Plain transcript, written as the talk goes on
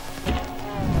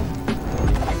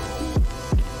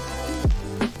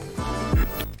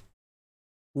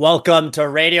Welcome to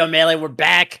Radio Melee. We're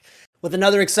back with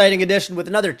another exciting edition with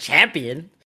another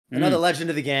champion, another legend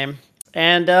of the game.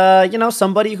 And,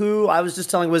 somebody who I was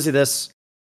just telling Wizzy this.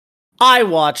 I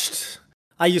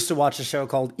used to watch a show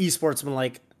called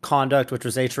Esportsmanlike Conduct, which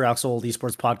was Atriox's old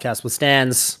esports podcast with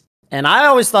Stans. And I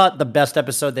always thought the best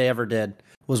episode they ever did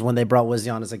was when they brought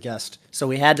Wizzy on as a guest. So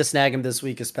we had to snag him this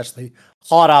week, especially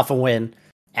hot off a win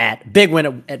big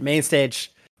win at main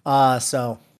stage.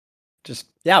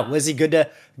 Wizzy, good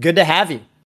to have you.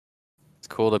 It's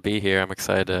cool to be here. I'm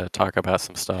excited to talk about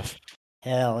some stuff.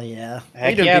 Hell yeah.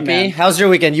 Heck yeah, man. How's your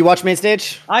weekend? You watch main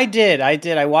stage? I did.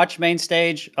 I watched main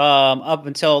stage up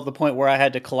until the point where I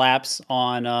had to collapse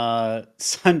on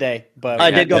Sunday, but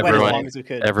I did go as long as we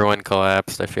could. Everyone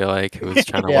collapsed, I feel like, who was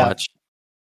trying to watch.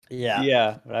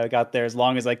 Yeah. But I got there as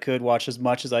long as I could, watch as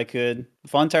much as I could.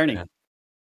 Fun tourney. Yeah.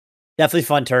 Definitely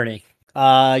fun tourney.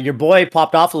 Your boy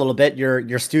popped off a little bit,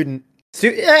 your student.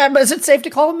 But is it safe to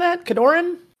call him that?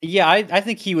 Kadoran? Yeah, I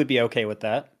think he would be okay with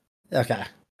that. Okay.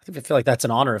 I feel like that's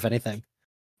an honor, if anything.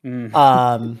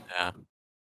 Yeah.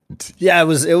 Yeah, it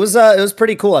was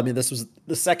pretty cool. I mean, this was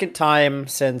the second time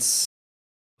since,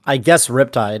 I guess,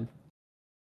 Riptide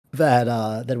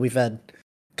that we've had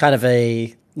kind of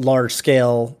a large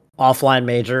scale offline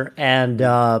major, and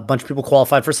a bunch of people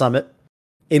qualified for Summit,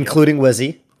 including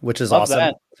Wizzy, which is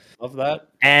awesome. Love that.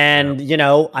 And,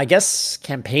 I guess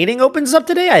campaigning opens up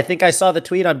today. I think I saw the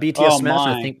tweet on BTS Smash.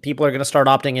 I think people are going to start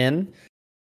opting in.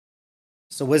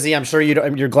 So, Wizzy, I'm sure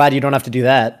you're glad you don't have to do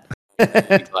that.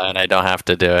 I'm glad I don't have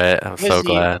to do it. I'm so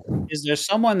glad. Is there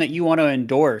someone that you want to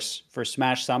endorse for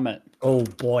Smash Summit? Oh,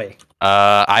 boy.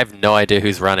 I have no idea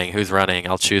who's running.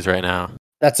 I'll choose right now.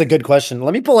 That's a good question.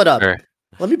 Let me pull it up. Sure.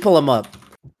 Let me pull him up.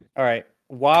 All right.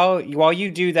 While you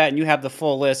do that and you have the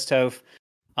full list, Toph,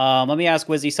 let me ask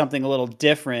Wizzy something a little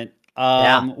different.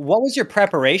 What was your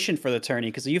preparation for the tourney?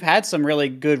 Because you've had some really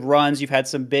good runs. You've had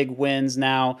some big wins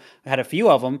now. Had a few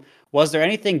of them. Was there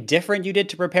anything different you did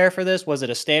to prepare for this? Was it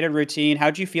a standard routine?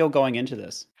 How'd you feel going into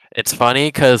this? It's funny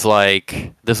because,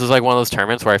 this was one of those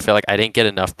tournaments where I feel like I didn't get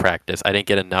enough practice. I didn't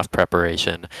get enough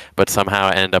preparation, but somehow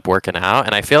I ended up working out.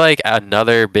 And I feel like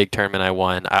another big tournament I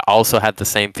won, I also had the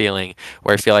same feeling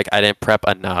where I feel like I didn't prep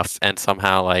enough. And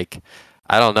somehow, I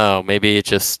don't know, maybe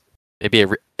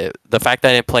the fact that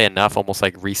I didn't play enough almost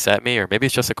reset me, or maybe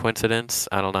it's just a coincidence.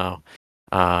 I don't know.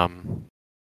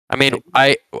 I mean,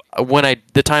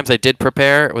 the times I did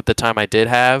prepare, with the time I did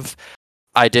have,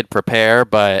 I did prepare,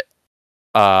 but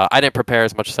I didn't prepare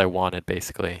as much as I wanted,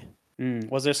 basically.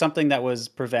 Was there something that was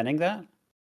preventing that?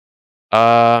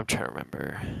 I'm trying to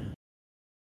remember.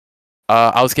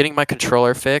 I was getting my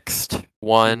controller fixed,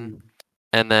 one,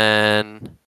 and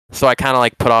then so I kind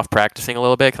of put off practicing a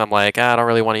little bit because I'm I don't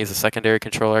really want to use a secondary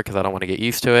controller because I don't want to get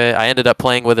used to it. I ended up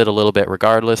playing with it a little bit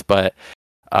regardless, but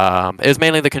it was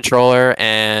mainly the controller,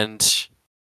 and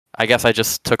I guess I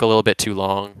just took a little bit too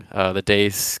long. The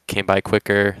days came by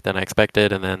quicker than I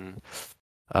expected, and then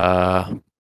that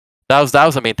was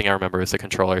the main thing I remember, was the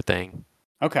controller thing.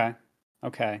 Okay,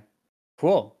 cool.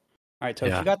 All right, Tosh,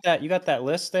 you got that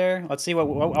list there. Let's see what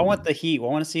I want. The heat. I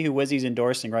want to see who Wizzy's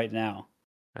endorsing right now.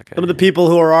 Okay. Some of the people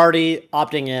who are already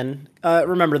opting in.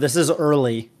 Remember, this is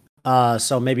early,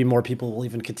 so maybe more people will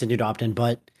even continue to opt in.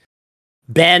 But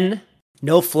Ben.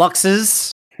 No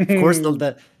fluxes. Of course,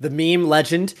 the meme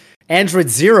legend. Android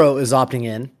Zero is opting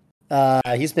in.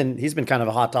 He's been kind of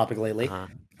a hot topic lately.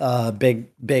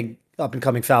 Big up and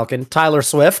coming Falcon. Tyler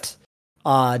Swift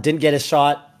didn't get his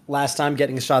shot last time,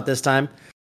 getting a shot this time.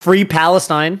 Free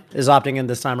Palestine is opting in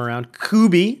this time around.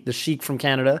 Kubi, the Sheik from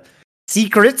Canada.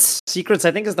 Secrets,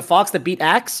 I think, is the Fox that beat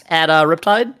Axe at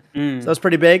Riptide. So that's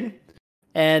pretty big.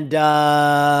 And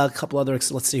a couple other.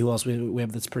 Let's see who else we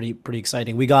have that's pretty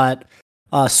exciting. We got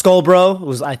Skullbro,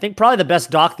 who's I think probably the best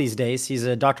doc these days. He's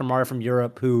a Dr. Mario from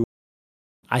Europe who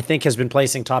I think has been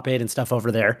placing top 8 and stuff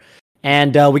over there.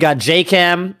 And we got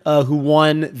JCam, who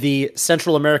won the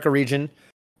Central America region.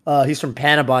 He's from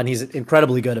Panama, and he's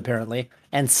incredibly good apparently.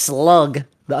 And Slug,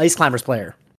 the Ice Climbers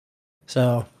player.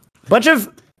 So bunch of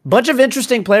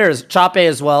interesting players. Chape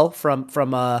as well from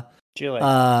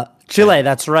Chile. Chile,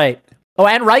 that's right. Oh,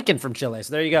 and Riken from Chile.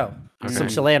 So there you go. Okay. Some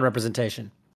Chilean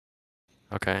representation.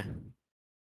 Okay.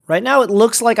 Right now, it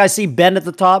looks like I see Ben at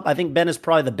the top. I think Ben is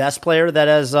probably the best player that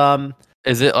has.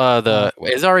 Is it is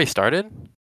it already started?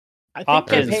 I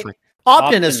think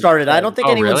opt-in has started. I don't think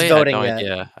anyone's voting yet.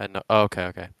 Yeah, I know. Oh,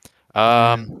 okay.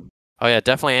 Oh yeah,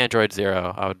 definitely Android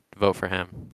Zero. I would vote for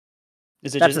him.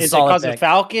 Is it because of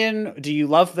Falcon? Do you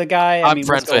love the guy? I'm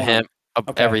friends with him.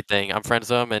 Everything. I'm friends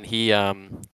with him, and he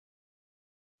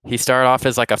started off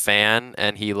as a fan,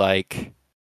 and he's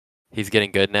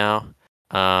getting good now.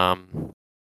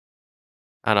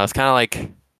 I don't know. It's kind of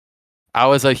like I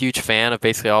was a huge fan of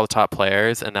basically all the top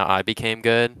players, and now I became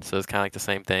good. So it's kind of like the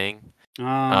same thing.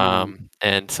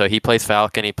 And so he plays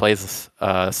Falcon. He plays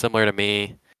similar to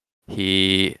me.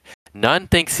 None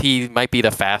thinks he might be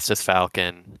the fastest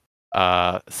Falcon.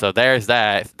 So there's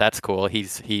that. That's cool.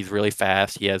 He's really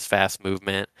fast. He has fast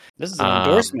movement. This is an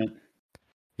endorsement.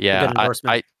 Yeah, Good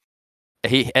endorsement.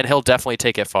 He'll definitely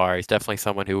take it far. He's definitely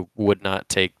someone who would not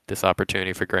take this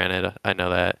opportunity for granted. I know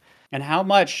that. And how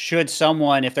much should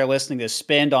someone, if they're listening to,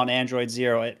 spend on Android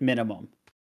Zero at minimum?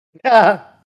 I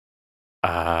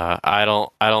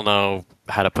don't know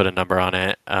how to put a number on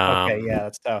it. Okay, yeah,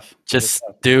 that's tough. Just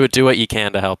do what you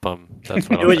can to help them. That's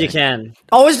what Do what you can.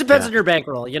 Always depends on your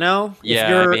bankroll, you know?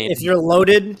 Yeah, if you're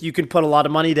loaded, you can put a lot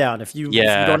of money down. If you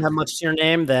don't have much to your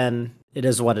name, then it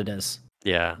is what it is.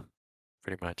 Yeah,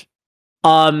 pretty much.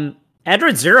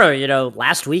 Android Zero,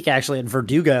 last week actually in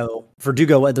Verdugo,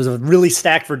 there's a really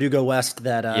stacked Verdugo West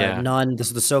that None, this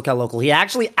is the SoCal local. He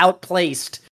actually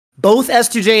outplaced both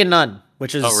S2J and None,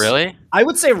 which is really? I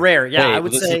would say rare. Yeah, Wait, I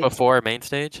would this say is before main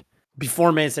stage.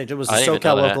 Before main stage, it was the I didn't even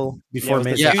SoCal know that. local before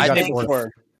main Yeah, stage.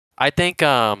 I think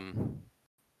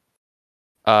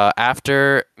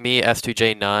after me,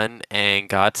 S2J, None, and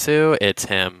Gatsu, it's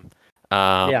him.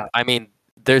 Yeah. I mean,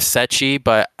 there's Sechi,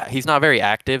 but he's not very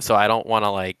active, so I don't want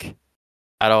to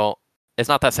it's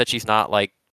not that Sechi's not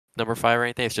like number 5 or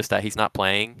anything. It's just that he's not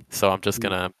playing, so I'm just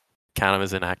gonna count him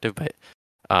as inactive. But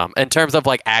in terms of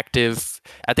like active,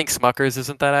 I think Smuckers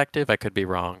isn't that active. I could be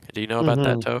wrong. Do you know about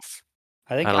that, Toph?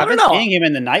 I think I've been seeing him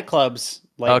in the nightclubs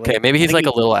lately. Okay, maybe he's like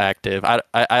a little active.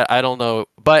 I don't know,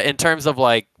 but in terms of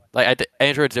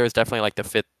Android Zero is definitely like the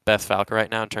 5th best Falcon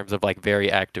right now in terms of like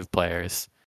very active players.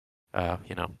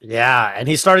 Yeah, and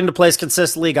he's starting to place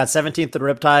consistently. Got 17th at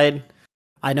Riptide.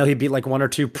 I know he beat like one or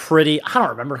two I don't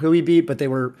remember who he beat, but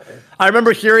I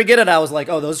remember hearing it and I was like,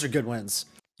 oh, those are good wins.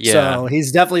 Yeah. So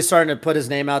he's definitely starting to put his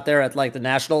name out there at like the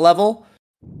national level.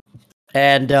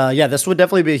 And this would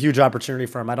definitely be a huge opportunity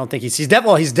for him. I don't think he's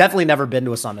definitely never been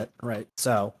to a summit, right?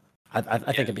 So I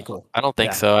think it'd be cool. I don't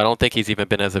think so. I don't think he's even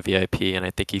been as a VIP, and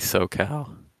I think he's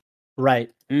SoCal.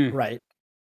 Right. Right.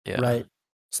 Yeah. Right.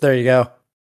 So there you go.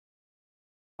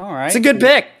 All right. It's a good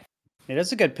pick. It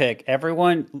is a good pick.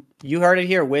 Everyone, you heard it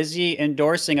here. Wizzy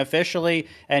endorsing officially,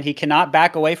 and he cannot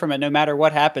back away from it no matter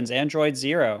what happens. Android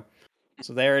Zero.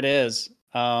 So there it is.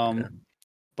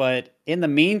 But in the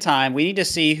meantime, we need to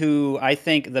see who I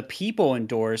think the people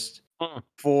endorsed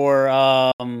for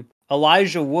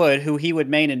Elijah Wood, who he would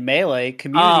main in Melee.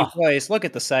 Community voice. Look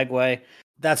at the segue.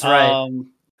 That's right.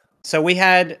 So we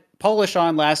had Polish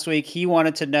on last week. He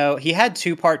wanted to know. He had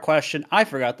 2-part question. I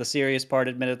forgot the serious part,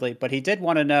 admittedly, but he did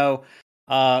want to know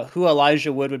who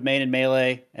Elijah Wood would main in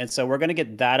Melee. And so we're going to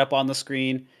get that up on the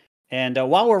screen. And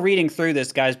while we're reading through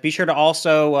this, guys, be sure to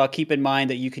also keep in mind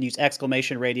that you can use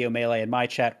 !Radio Melee in my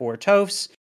chat or Toph's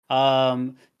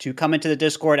to come into the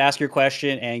Discord, ask your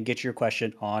question, and get your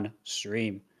question on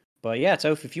stream. But yeah,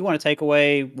 Toph, if you want to take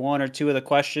away 1 or 2 of the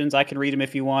questions, I can read them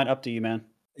if you want. Up to you, man.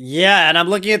 Yeah, and I'm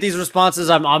looking at these responses.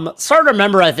 I'm starting to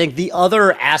remember, I think, the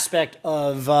other aspect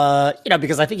of,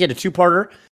 because I think he had a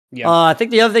 2-parter. Yeah. I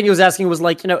think the other thing he was asking was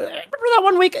like, remember that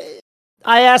one week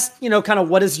I asked, kind of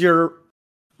what is your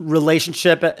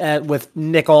relationship with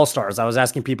Nick All-Stars? I was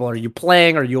asking people, are you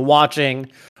playing? Are you watching?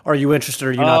 Are you interested?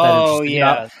 Are you not that interested?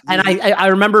 Yeah. And I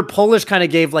remember Polish kind of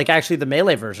gave like actually the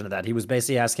Melee version of that. He was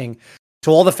basically asking to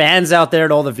all the fans out there,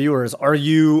 to all the viewers, are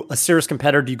you a serious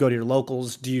competitor? Do you go to your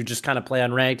locals? Do you just kind of play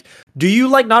unranked? Do you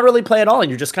like not really play at all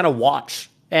and you just kind of watch?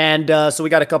 And so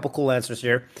we got a couple cool answers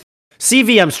here.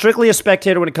 CV, I'm strictly a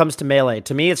spectator when it comes to Melee.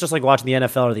 To me, it's just like watching the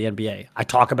NFL or the NBA. I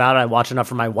talk about it. I watch enough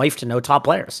for my wife to know top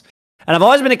players. And I've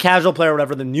always been a casual player,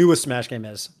 whatever the newest Smash game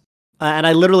is. And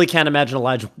I literally can't imagine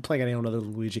Elijah playing anyone other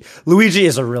than Luigi. Luigi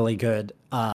is a really good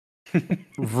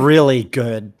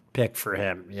pick for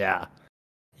him. Yeah.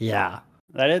 Yeah.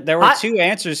 There were 2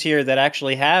 answers here that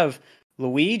actually have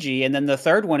Luigi, and then the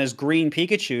third one is green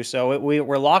Pikachu. So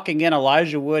we're locking in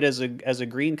Elijah Wood as a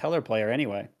green color player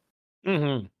anyway.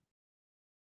 Mm-hmm.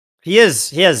 He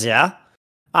is, yeah.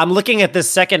 I'm looking at this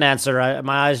second answer.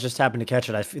 My eyes just happened to catch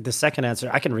it. The second answer,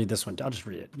 I can read this one. I'll just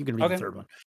read it. You can read the third one.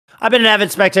 I've been an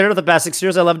avid spectator for the past 6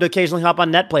 years. I love to occasionally hop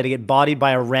on NetPlay to get bodied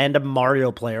by a random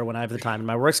Mario player when I have the time in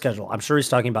my work schedule. I'm sure he's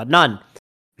talking about None.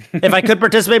 If I could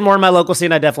participate more in my local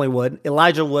scene, I definitely would.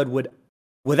 Elijah Wood would,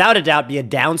 without a doubt, be a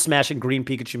down smashing green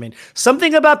Pikachu main.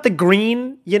 Something about the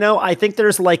green, I think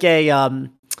there's like a,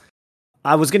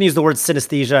 I was going to use the word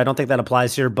synesthesia. I don't think that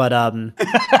applies here, but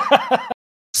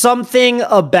something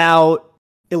about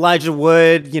Elijah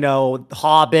Wood,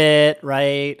 Hobbit,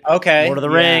 right? Okay. Lord of the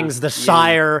Rings, The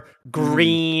Shire,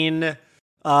 green.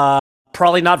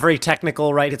 Probably not very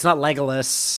technical, right? It's not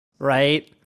Legolas,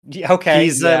 right? Okay.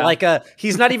 He's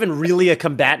he's not even really a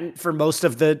combatant for most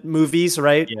of the movies,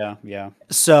 right? Yeah.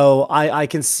 So I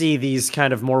can see these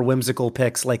kind of more whimsical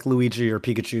picks like Luigi or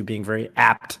Pikachu being very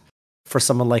apt for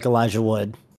someone like Elijah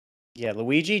Wood. Yeah,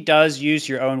 Luigi does use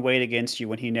your own weight against you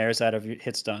when he nares out of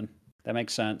hits done. That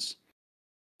makes sense.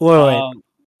 Wait.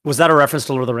 Was that a reference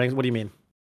to Lord of the Rings? What do you mean?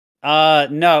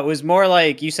 No, it was more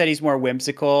like you said he's more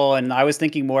whimsical, and I was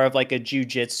thinking more of like a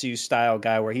jujitsu style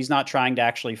guy where he's not trying to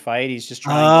actually fight, he's just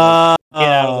trying to get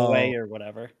out of the way or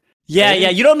whatever. Yeah,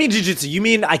 you don't mean jujitsu, you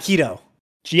mean Aikido.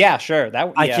 Yeah, sure.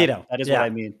 Aikido. That is what I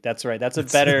mean. That's right. That's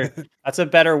a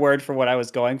better word for what I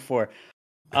was going for.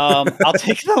 I'll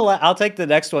take the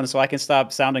next one so I can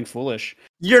stop sounding foolish.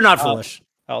 You're not foolish.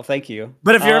 Oh, thank you.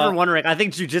 But if you're ever wondering, I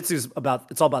think jujitsu is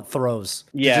all about throws.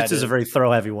 Yeah, jiu-jitsu is a very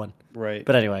throw heavy one. Right.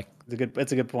 But anyway,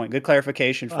 it's a good point. Good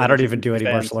clarification. I don't even do any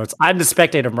martial arts. I'm the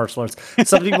spectator of martial arts.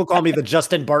 Some people call me the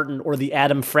Justin Barton or the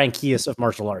Adam Frankius of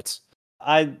martial arts.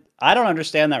 I don't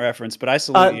understand that reference, but I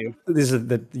salute you. These are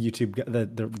the YouTube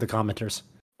the commenters.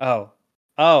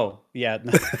 Oh, yeah.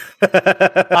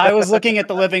 I was looking at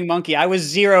the Living Monkey. I was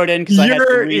zeroed in because I had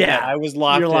to read that. I was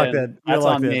locked in. That's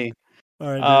on me. All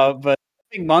right, but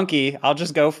Living Monkey, I'll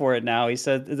just go for it now. He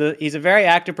said he's a very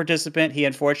active participant. He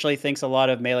unfortunately thinks a lot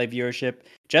of Melee viewership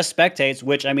just spectates,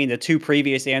 which, I mean, the two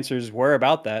previous answers were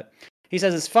about that. He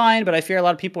says it's fine, but I fear a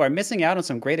lot of people are missing out on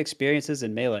some great experiences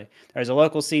in Melee. There's a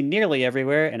local scene nearly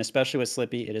everywhere, and especially with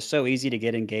Slippy, it is so easy to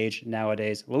get engaged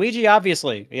nowadays. Luigi,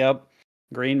 obviously. Yep.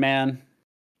 Green Man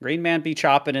be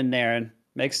chopping in there, and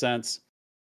makes sense.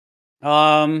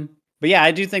 But yeah,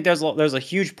 I do think there's a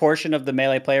huge portion of the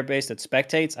Melee player base that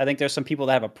spectates. I think there's some people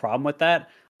that have a problem with that.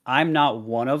 I'm not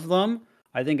one of them.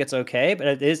 I think it's okay, but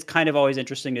it is kind of always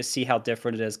interesting to see how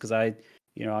different it is because I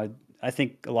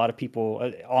think a lot of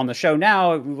people on the show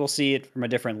now will see it from a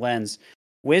different lens.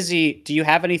 Wizzy, do you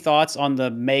have any thoughts on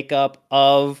the makeup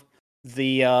of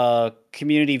the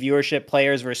community viewership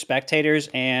players versus spectators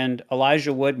and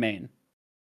Elijah Wood main?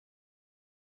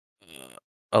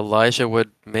 Elijah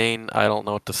Wood main, I don't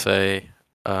know what to say.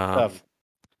 Tough.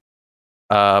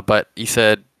 But you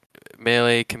said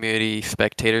Melee community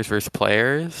spectators versus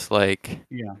players, like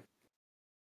yeah.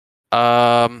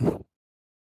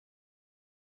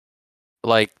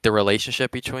 Like the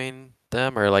relationship between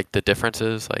them or like the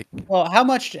differences, like well,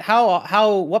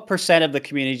 what percent of the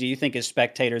community do you think is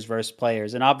spectators versus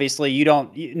players? And obviously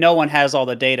no one has all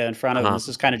the data in front of them. This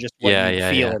is kind of just what you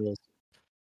feel it is.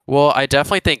 Well, I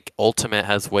definitely think Ultimate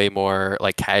has way more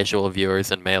like casual viewers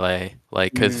than Melee,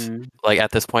 like because like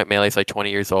at this point Melee's like 20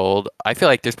 years old. I feel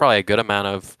like there's probably a good amount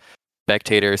of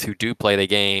spectators who do play the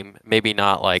game, maybe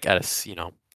not like at a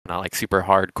not like super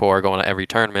hardcore going to every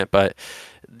tournament, but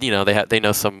they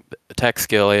know some tech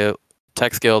skill,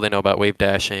 they know about wave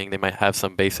dashing, they might have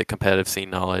some basic competitive scene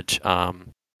knowledge.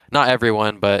 Not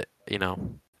everyone, but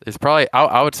there's probably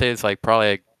I would say it's like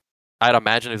probably I'd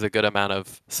imagine there's a good amount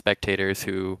of spectators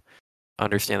who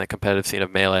understand the competitive scene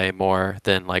of Melee more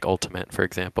than like Ultimate, for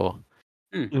example.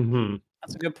 Mm-hmm.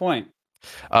 That's a good point.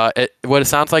 What it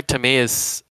sounds like to me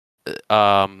is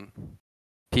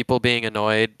people being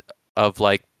annoyed of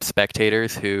like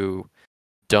spectators who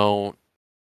don't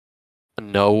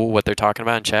know what they're talking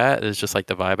about in chat is just like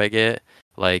the vibe I get.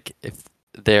 Like if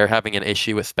they're having an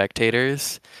issue with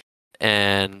spectators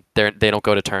and they don't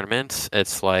go to tournaments,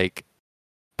 it's like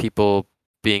people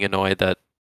being annoyed that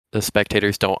the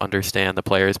spectators don't understand the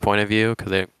player's point of view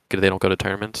because they don't go to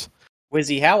tournaments.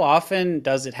 Wizzy, how often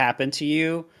does it happen to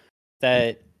you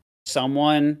that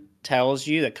someone tells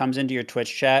you that comes into your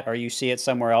Twitch chat or you see it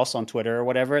somewhere else on Twitter or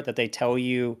whatever that they tell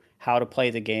you how to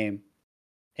play the game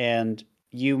and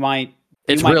you might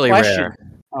really question, rare.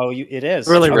 Oh, it is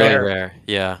really rare.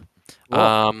 Yeah.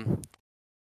 Cool.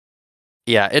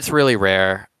 Yeah, it's really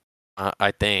rare.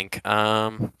 I think.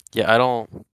 Yeah, I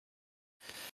don't.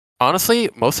 Honestly,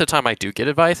 most of the time I do get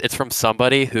advice. It's from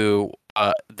somebody who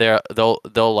they'll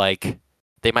like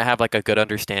they might have like a good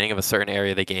understanding of a certain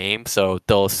area of the game, so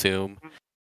they'll assume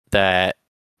that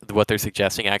what they're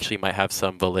suggesting actually might have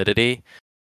some validity.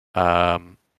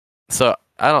 So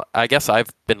I guess I've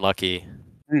been lucky.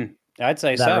 I'd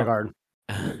say in that so. regard.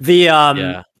 The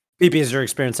PP, is your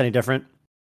experience any different?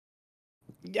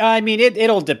 I mean,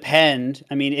 it'll depend.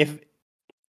 I mean, if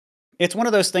it's one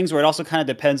of those things where it also kind of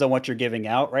depends on what you're giving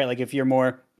out, right? Like if you're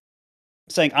more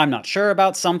saying I'm not sure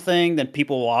about something, then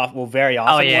people will very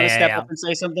often want to step up and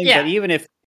say something. Yeah. But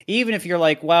even if you're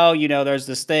like, well, there's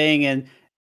this thing, and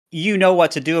you know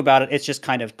what to do about it. It's just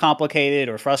kind of complicated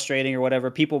or frustrating or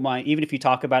whatever. People might, even if you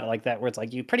talk about it like that, where it's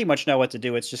like you pretty much know what to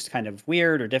do, it's just kind of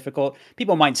weird or difficult.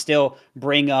 People might still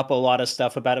bring up a lot of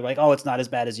stuff about it, like, oh, it's not as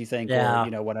bad as you think,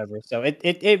 or whatever. So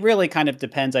it really kind of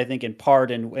depends, I think, in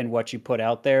part in what you put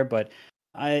out there, but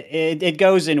it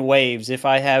goes in waves. If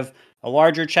I have a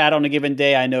larger chat on a given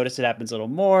day, I notice it happens a little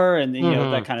more, and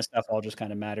that kind of stuff all just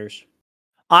kind of matters.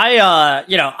 I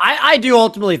do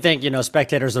ultimately think,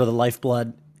 spectators are the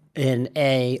lifeblood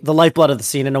the lifeblood of the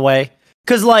scene in a way.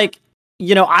 Cause I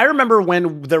remember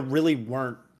when there really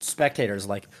weren't spectators.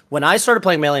 Like when I started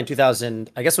playing Melee in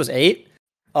 2000, I guess it was 8.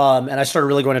 And I started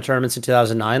really going to tournaments in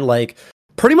 2009. Like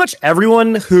pretty much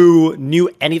everyone who knew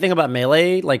anything about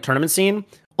Melee, like tournament scene,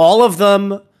 all of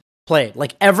them played.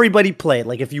 Like everybody played.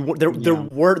 Like if you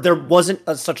there wasn't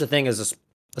such a thing as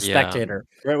a spectator.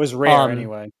 It was rare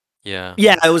anyway. Yeah,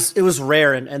 it was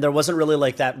rare, and there wasn't really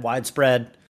like that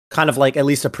widespread kind of like at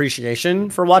least appreciation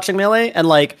for watching Melee. And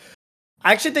like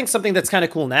I actually think something that's kind of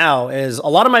cool now is a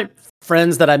lot of my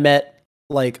friends that I met,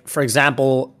 like for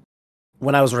example,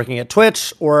 when I was working at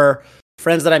Twitch, or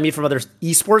friends that I meet from other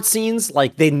esports scenes,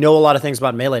 like they know a lot of things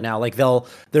about Melee now. Like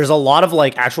there's a lot of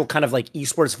like actual kind of like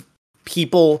esports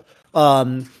people,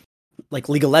 like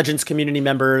League of Legends community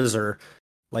members, or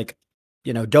like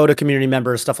Dota community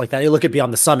members, stuff like that. You look at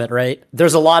Beyond the Summit, right?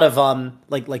 There's a lot of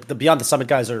like the Beyond the Summit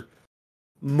guys are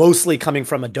mostly coming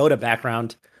from a Dota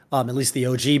background, at least the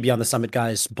OG Beyond the Summit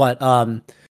guys. But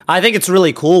I think it's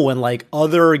really cool when like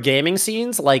other gaming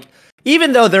scenes, like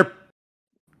even though they're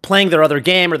playing their other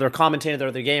game or they're commentating their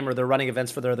other game or they're running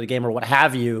events for their other game or what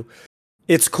have you,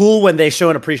 it's cool when they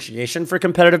show an appreciation for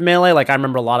competitive Melee. Like I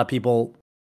remember a lot of people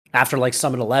after like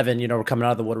Summit 11, were coming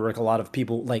out of the woodwork. A lot of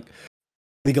people like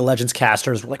League of Legends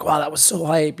casters were like, wow, that was so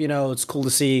hype. It's cool to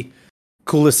see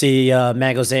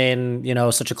Mango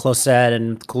Zane, such a close set,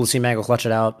 and cool to see Mango clutch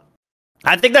it out.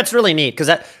 I think that's really neat because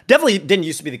that definitely didn't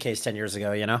used to be the case 10 years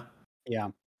ago, Yeah,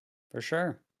 for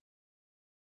sure.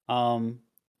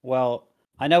 Well,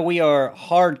 I know we are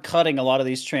hard cutting a lot of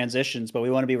these transitions, but we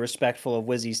want to be respectful of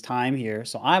Wizzy's time here.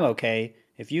 So I'm okay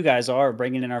if you guys are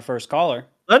bringing in our first caller.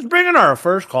 Let's bring in our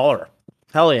first caller.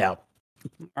 Hell yeah.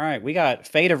 All right, we got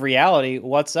Fate of Reality.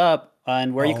 What's up?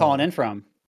 And where are you calling in from?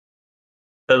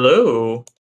 Hello.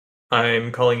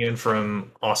 I'm calling in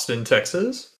from Austin,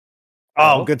 Texas.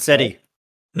 Oh, good city.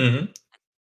 Mm-hmm.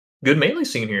 Good Melee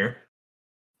scene here.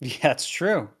 Yeah, it's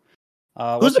true.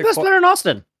 Who's the best player in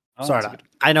Austin? Oh, Sorry,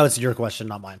 I know it's your question,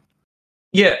 not mine.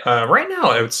 Yeah, right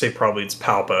now I would say probably it's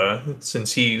Palpa,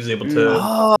 since he was able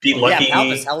to beat Lucky. Yeah,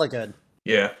 Palpa's hella good.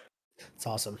 Yeah. It's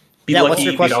awesome. Beat Lucky, what's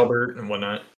your question? Beat Albert and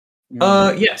whatnot.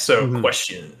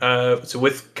 Question. So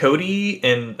with Cody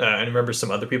and I remember some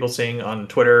other people saying on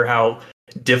Twitter how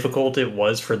difficult it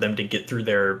was for them to get through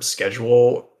their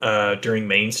schedule during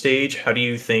main stage. How do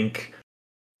you think,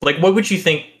 like, what would you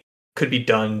think could be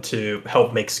done to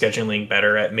help make scheduling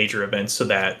better at major events so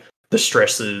that the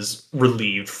stress is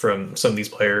relieved from some of these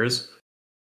players?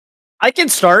 I can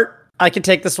start. I can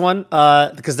take this one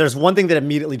because there's one thing that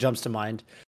immediately jumps to mind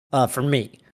for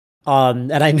me.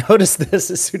 And I noticed this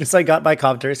as soon as I got my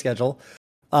commentary schedule.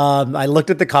 I looked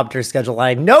at the commentary schedule.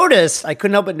 I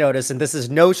couldn't help but notice, and this is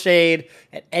no shade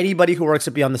at anybody who works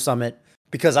at Beyond the Summit,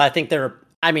 because I think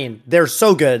they're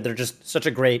so good. They're just such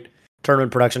a great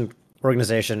tournament production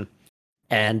organization.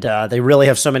 And they really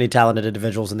have so many talented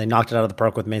individuals, and they knocked it out of the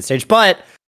park with main stage. But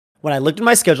when I looked at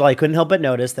my schedule, I couldn't help but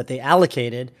notice that they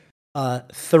allocated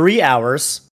 3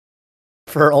 hours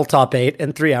for Ult Top 8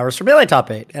 and 3 hours for Melee Top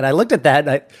 8. And I looked at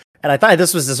that, and I thought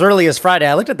this was as early as Friday.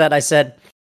 I looked at that and I said,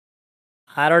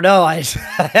 I don't know.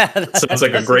 Sounds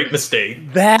like a great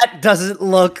mistake. That doesn't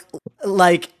look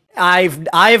like I've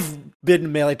been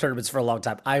in Melee tournaments for a long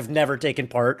time. I've never taken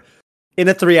part in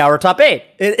a 3 hour top 8.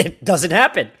 It doesn't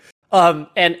happen. And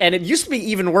it used to be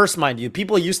even worse, mind you.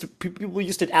 People used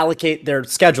to allocate their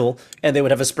schedule, and they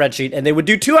would have a spreadsheet, and they would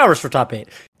do 2 hours for top 8.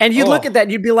 And you'd look at that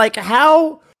and you'd be like,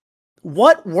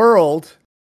 what world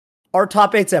are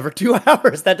top 8s ever 2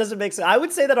 hours? That doesn't make sense. I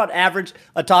would say that on average,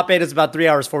 a top 8 is about 3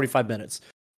 hours, 45 minutes.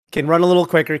 Can run a little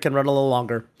quicker, can run a little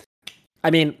longer.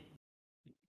 I mean,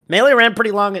 Melee ran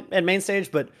pretty long at main stage,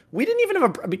 but we didn't even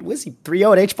have Wizzy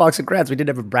 3-0 at HBox and Grants. We didn't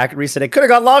have a bracket reset. It could have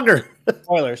gone longer.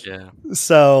 Spoilers. Yeah.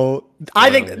 So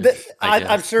Spoilers,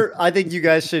 I'm sure. I think you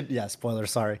guys should. Yeah,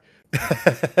 spoilers. Sorry.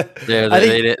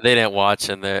 They didn't watch,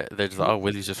 and they're just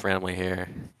Wizzy's just randomly here.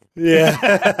 Yeah.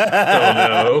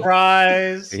 Oh no!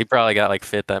 Surprise. He probably got like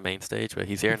fit that main stage, but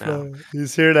he's here now.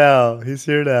 He's here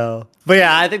now. But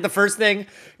yeah, I think the first thing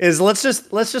is let's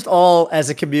just all, as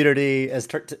a community, as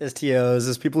TOs,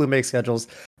 as people who make schedules,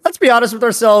 let's be honest with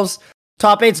ourselves.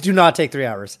 Top 8s do not take 3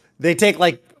 hours. They take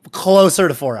like closer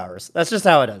to 4 hours. That's just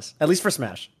how it is. At least for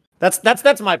Smash.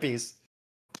 That's my piece.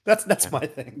 That's my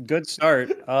thing. Good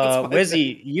start.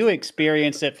 Wizzy, you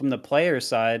experienced it from the player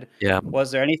side. Yeah.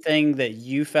 Was there anything that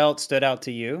you felt stood out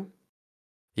to you?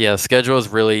 Yeah, schedule is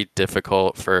really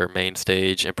difficult for main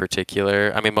stage in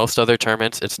particular. I mean, most other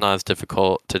tournaments, it's not as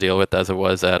difficult to deal with as it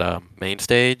was at main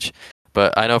stage.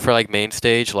 But I know for like main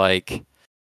stage, like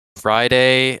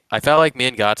Friday, I felt like me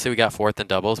and Gatsu, we got fourth in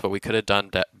doubles, but we could have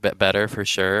done better for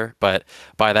sure. But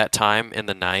by that time in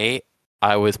the night,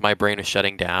 my brain was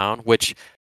shutting down, which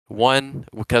one,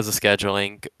 because of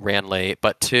scheduling, ran late,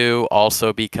 but two,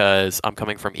 also because I'm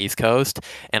coming from East Coast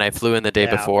and I flew in the day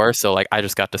before, so like I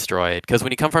just got destroyed. Because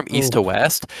when you come from East to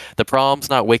West, the problem's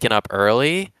not waking up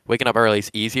early. Waking up early is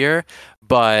easier,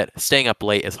 but staying up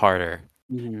late is harder.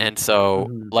 And so,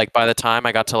 like by the time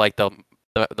I got to like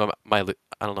my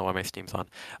I don't know why my Steam's on.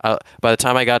 By the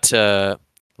time I got to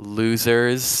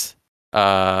losers,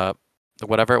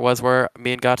 whatever it was where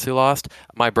me and Gatsu lost,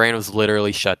 my brain was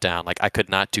literally shut down. Like I could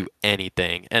not do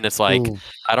anything. And it's like,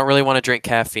 I don't really want to drink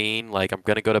caffeine. Like I'm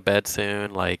going to go to bed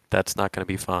soon. Like that's not going to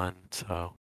be fun.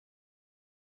 So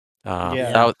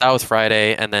that was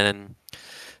Friday. And then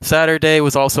Saturday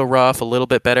was also rough, a little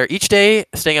bit better. Each day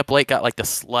staying up late got like the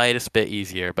slightest bit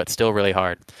easier, but still really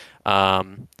hard.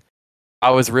 I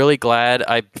was really glad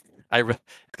it's going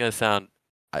to sound,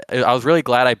 I was really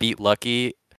glad I beat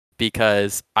Lucky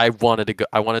because I wanted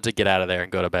to get out of there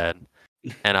and go to bed.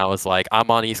 And I was like, I'm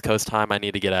on East Coast time. I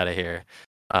need to get out of here.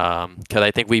 Because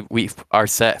I think our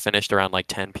set finished around like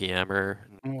 10 p.m. or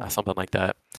something like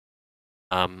that.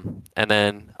 And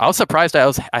then I was surprised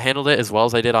I handled it as well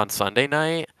as I did on Sunday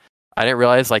night. I didn't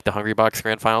realize like the Hungrybox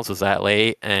Grand Finals was that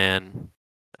late, and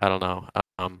I don't know.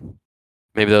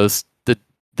 Maybe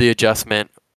the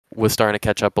adjustment was starting to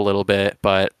catch up a little bit,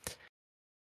 but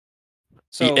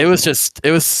it was just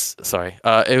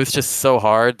so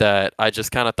hard that I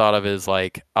just kind of thought of it as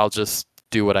like I'll just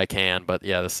do what I can. But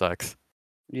yeah, this sucks.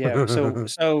 Yeah.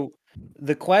 So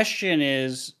the question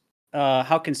is,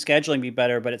 how can scheduling be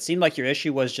better? But it seemed like your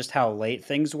issue was just how late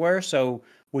things were. So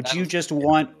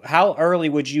how early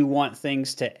would you want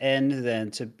things to end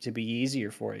then to be easier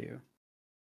for you?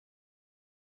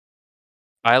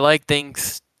 I like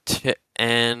things to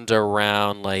end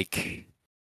around like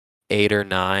 8 or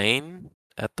 9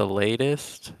 at the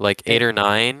latest, like 8 or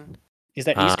 9. Is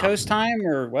that East Coast time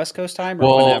or West Coast time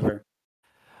or whenever?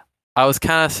 I was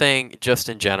kind of saying just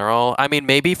in general. I mean,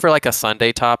 maybe for like a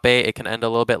Sunday top 8, it can end a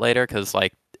little bit later because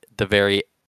like the very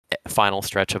final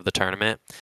stretch of the tournament.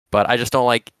 But I just don't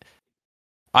like.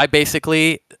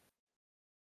 The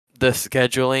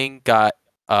scheduling got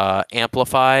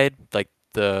amplified. Like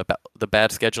the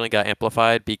bad scheduling got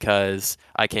amplified because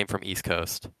I came from East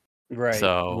Coast. Right.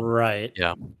 So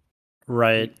yeah.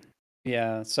 Right.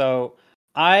 Yeah. So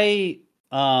I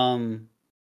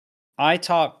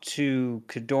talked to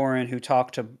Kadoran, who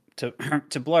talked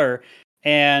to Blur,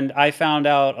 and I found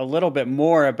out a little bit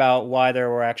more about why there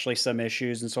were actually some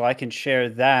issues, and so I can share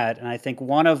that. And I think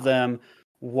one of them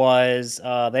was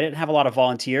they didn't have a lot of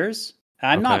volunteers.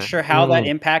 I'm not sure how that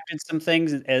impacted some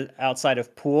things outside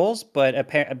of pools, but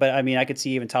I mean, I could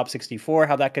see even top 64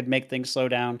 how that could make things slow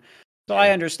down. So I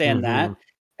understand that.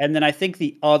 And then I think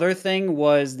the other thing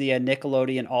was the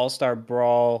Nickelodeon All-Star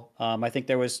Brawl. I think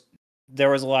there was a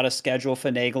lot of schedule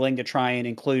finagling to try and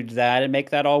include that and make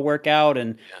that all work out,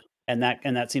 and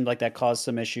that seemed like that caused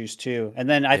some issues too. And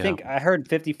then I think I heard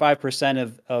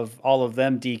 55% of all of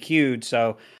them DQ'd.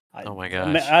 So oh my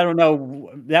gosh, I don't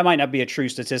know. That might not be a true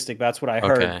statistic, but that's what I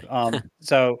heard.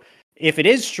 So if it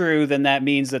is true, then that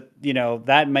means that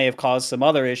that may have caused some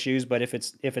other issues. But if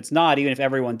it's not, even if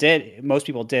most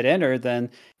people did enter, then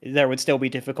there would still be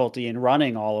difficulty in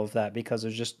running all of that because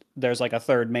there's like a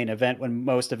third main event when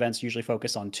most events usually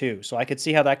focus on 2. So I could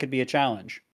see how that could be a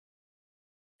challenge.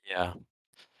 Yeah.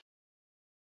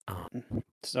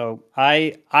 So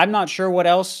I'm not sure what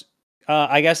else.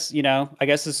 I guess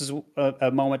this is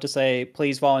a moment to say,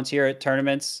 please volunteer at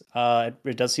tournaments.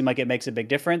 It does seem like it makes a big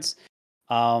difference.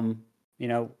 I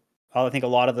think a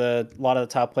lot of the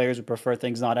top players would prefer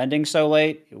things not ending so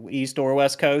late, East or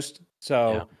West Coast.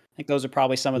 So I think those are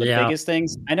probably some of the biggest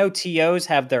things. I know TOs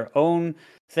have their own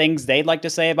things they'd like to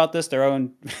say about this, their own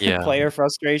player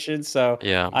frustrations. So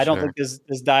I don't think this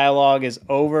dialogue is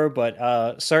over,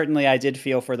 but certainly I did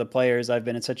feel for the players. I've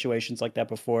been in situations like that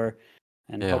before,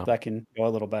 and hope that can go a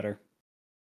little better.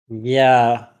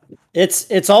 Yeah,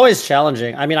 it's always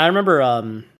challenging. I mean, I remember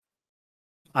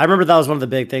that was one of the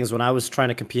big things when I was trying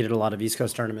to compete at a lot of East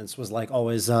Coast tournaments was like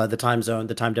always the time zone,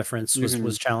 the time difference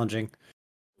was challenging.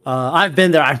 I've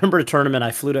been there. I remember a tournament. I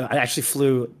actually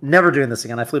flew. Never doing this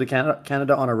again. I flew to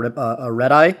Canada on a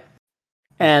red eye,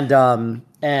 and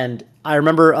I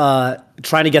remember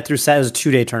trying to get through. It was a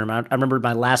 2-day tournament. I remember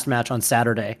my last match on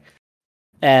Saturday,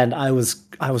 and I was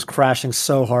crashing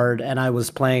so hard, and I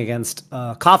was playing against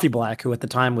Coffee Black, who at the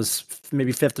time was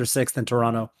maybe 5th or 6th in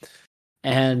Toronto,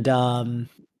 and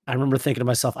I remember thinking to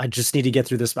myself, I just need to get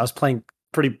through this. I was playing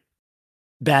pretty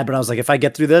bad, but I was like, if I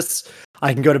get through this,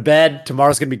 I can go to bed.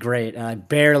 Tomorrow's gonna be great. And I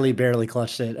barely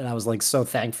clutched it, and I was like so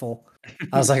thankful.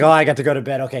 I was like, oh, I got to go to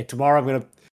bed. Okay, tomorrow I'm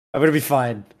gonna be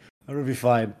fine. I'm gonna be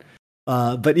fine.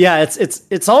 But yeah,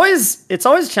 it's always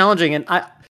challenging, and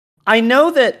I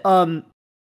know that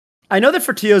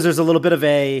for TOs there's a little bit of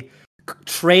a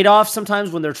trade off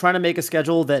sometimes when they're trying to make a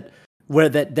schedule that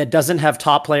doesn't have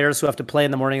top players who have to play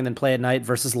in the morning and then play at night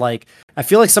versus like I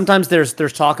feel like sometimes there's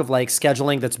talk of like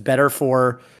scheduling that's better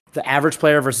for the average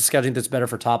player versus scheduling that's better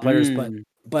for top players.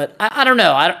 But I don't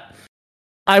know.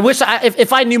 I wish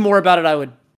if I knew more about it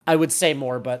I would say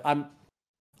more. But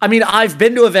I've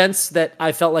been to events that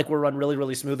I felt like were run really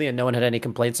really smoothly and no one had any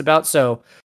complaints about. So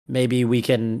maybe we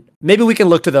can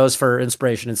look to those for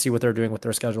inspiration and see what they're doing with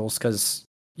their schedules because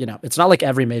it's not like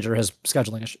every major has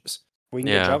scheduling issues. We can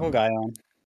get Juggle Guy on.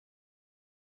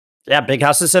 Yeah, big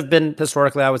houses have been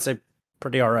historically, I would say,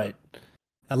 pretty all right,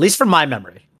 at least from my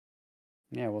memory.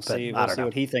 Yeah, we'll see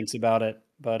what he thinks about it.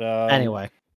 But anyway,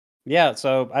 yeah.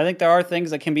 So I think there are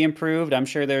things that can be improved. I'm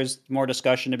sure there's more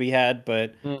discussion to be had,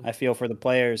 but I feel for the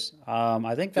players.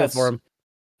 I think that's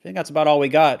about all we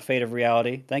got. Fate of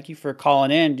Reality. Thank you for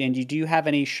calling in. And do you have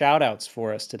any shout outs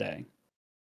for us today?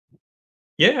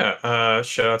 Yeah,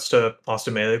 shout outs to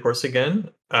Austin Melee, of course, again.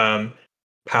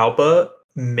 Palpa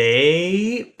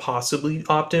may possibly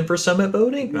opt in for Summit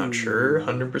voting. Not sure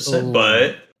 100%,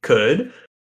 but could.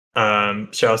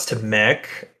 Shout outs to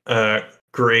Mech,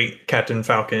 great Captain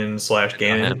Falcon /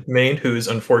 Ganon main, who's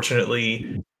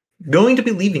unfortunately going to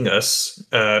be leaving us,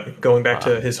 going back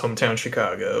to his hometown,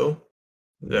 Chicago.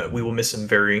 We will miss him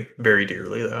very, very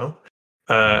dearly, though.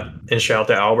 And shout out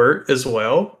to Albert as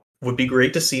well. Would be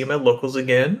great to see him at locals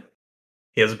again.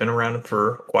 He hasn't been around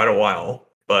for quite a while,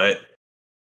 but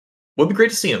would be great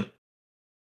to see him.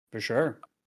 For sure.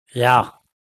 Yeah.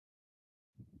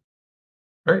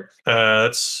 All right.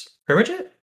 That's pretty much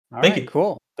it. Thank you.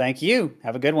 Cool. Thank you.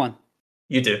 Have a good one.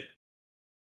 You too.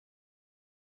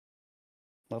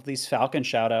 Love these Falcon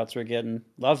shout outs we're getting.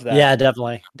 Love that. Yeah,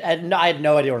 definitely. I had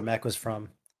no idea where Mech was from.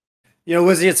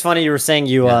 Wizzy, it's funny you were saying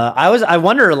I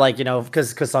wonder, like,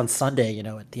 because on Sunday,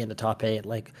 at the end of top 8,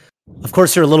 like, of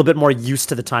course you're a little bit more used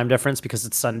to the time difference because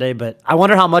it's Sunday, but I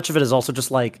wonder how much of it is also just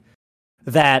like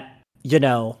that,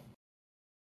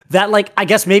 that like, I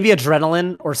guess maybe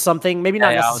adrenaline or something, maybe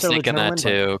not necessarily. I was thinking that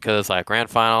too, because like grand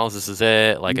finals, this is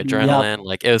it, like adrenaline,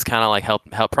 like it was kind of like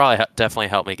definitely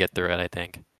help me get through it, I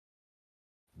think.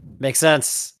 Makes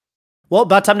sense. Well,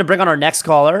 about time to bring on our next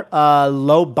caller.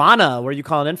 Lobana, where are you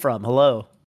calling in from? Hello.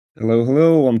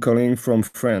 Hello. I'm calling from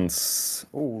France.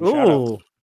 Ooh.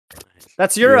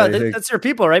 That's your that's your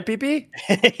people, right, PP?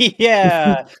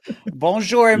 Yeah.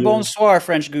 Bonjour and bonsoir,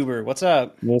 French goober. What's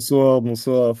up?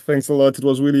 Bonsoir. Thanks a lot. It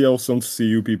was really awesome to see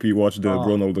you, PP, watch the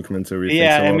Ronald documentary.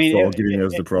 Thanks a lot for giving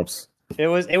us the props. It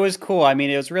was cool. I mean,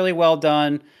 it was really well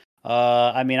done.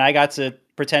 I got to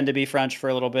pretend to be French for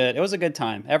a little bit. It was a good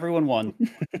time. Everyone won.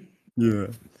 Yeah,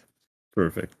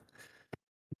 perfect.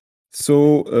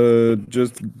 So,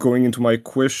 just going into my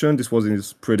question, this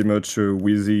was pretty much a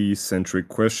Wheezy-centric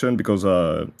question because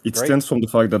it stems from the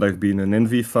fact that I've been an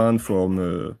Envy fan from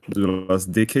the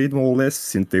last decade, more or less,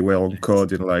 since they were on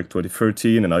COD in like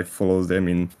 2013, and I followed them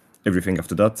in everything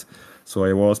after that. So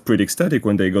I was pretty ecstatic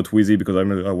when they got Wheezy because I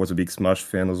was a big Smash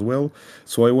fan as well.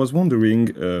 So I was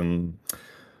wondering,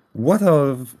 what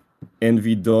have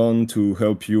Envy done to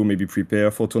help you maybe prepare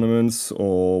for tournaments,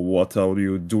 or what are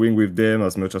you doing with them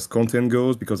as much as content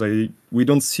goes? Because we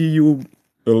don't see you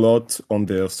a lot on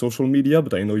their social media,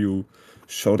 but I know you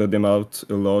shouted them out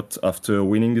a lot after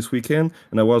winning this weekend,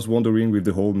 and I was wondering with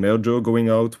the whole merger going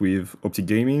out with Optic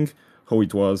Gaming, how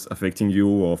it was affecting you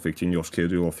or affecting your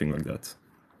schedule or things like that.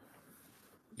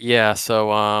 Yeah,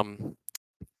 so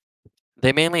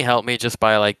they mainly help me just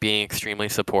by like being extremely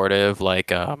supportive.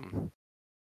 Like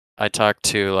I talk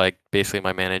to like basically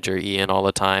my manager Ian all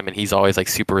the time, and he's always like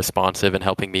super responsive and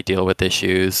helping me deal with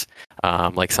issues.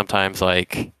 Like sometimes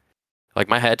like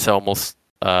my headset almost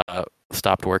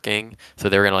stopped working, so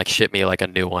they were gonna like ship me like a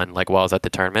new one like while I was at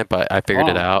the tournament, but I figured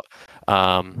it out.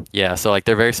 Yeah, so like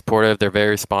they're very supportive, they're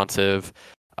very responsive.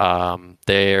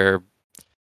 They're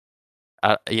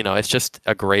it's just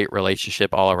a great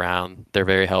relationship all around. They're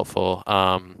very helpful.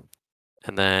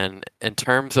 And then in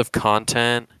terms of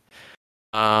content,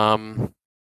 I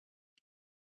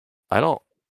don't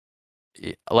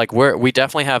like we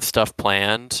definitely have stuff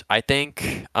planned. I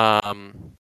think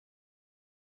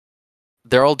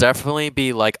there'll definitely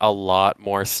be like a lot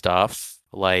more stuff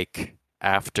like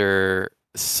after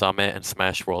Summit and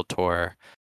Smash World Tour.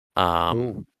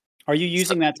 Are you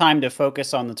using that time to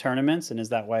focus on the tournaments, and is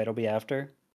that why it'll be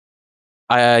after?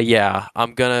 Yeah,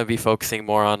 I'm gonna be focusing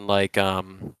more on like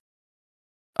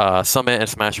Summit and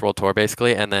Smash World Tour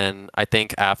basically, and then I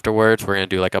think afterwards we're gonna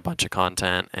do like a bunch of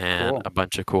content and Cool. a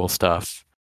bunch of cool stuff.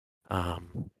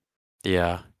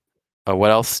 Yeah.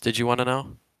 What else did you want to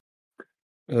know?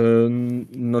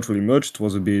 Not really much. It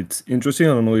was a bit interesting.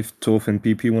 I don't know if Toph and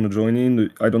PP want to join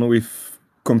in. I don't know if,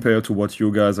 compared to what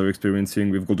you guys are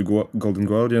experiencing with Golden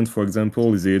Guardians, for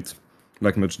example, is it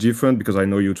like much different? Because I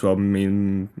know you two are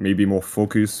maybe more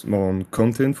focused more on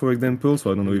content, for example.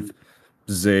 So I don't know if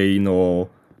Zane or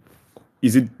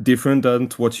is it different than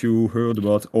what you heard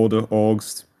about other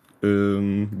orgs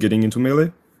getting into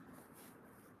Melee?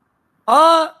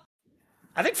 I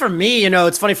think for me,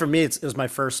 it's funny for me. It was my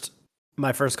first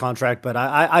contract, but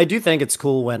I do think it's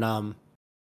cool when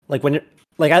like when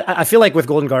like I feel like with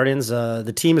Golden Guardians,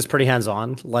 the team is pretty hands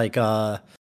on. Like all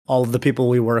of the people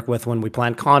we work with when we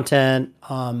plan content.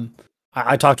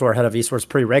 I talk to our head of esports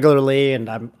pretty regularly, and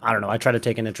I don't know. I try to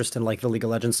take an interest in like the League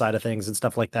of Legends side of things and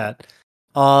stuff like that.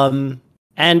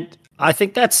 And I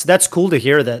think that's cool to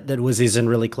hear that Wizzy's in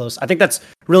really close. I think that's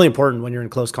really important when you're in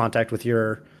close contact with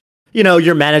your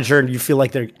your manager and you feel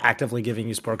like they're actively giving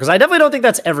you support. Because I definitely don't think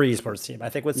that's every esports team. I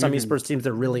think with some esports teams,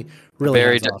 they're really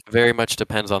hands-off. Very much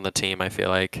depends on the team, I feel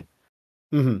like.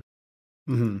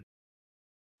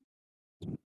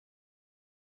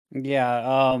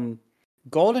 Yeah,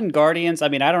 Golden Guardians, I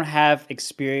mean, I don't have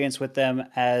experience with them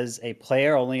as a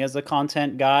player, only as a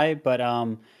content guy, but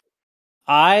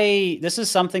this is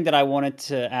something that I wanted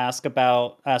to ask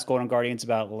Golden Guardians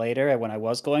about later when I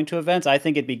was going to events. I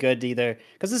think it'd be good to either,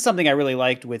 because this is something I really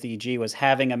liked with EG, was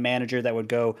having a manager that would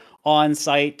go on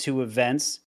site to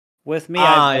events with me.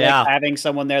 I like having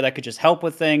someone there that could just help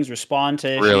with things, respond to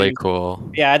issues. Really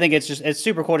cool. Yeah, I think it's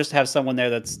super cool just to have someone there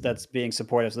that's being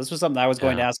supportive. So this was something I was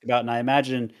going to ask about, and I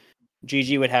imagine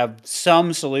GG would have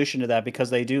some solution to that because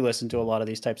they do listen to a lot of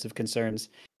these types of concerns.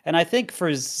 And I think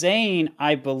for Zane,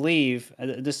 I believe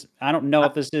this. I don't know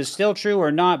if this is still true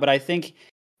or not, but I think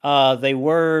they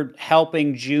were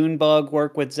helping Junebug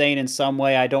work with Zane in some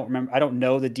way. I don't remember. I don't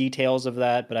know the details of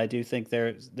that, but I do think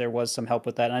there was some help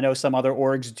with that. And I know some other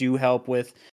orgs do help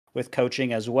with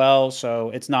coaching as well, so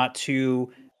it's not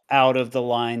too out of the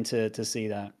line to see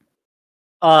that.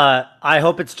 I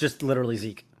hope it's just literally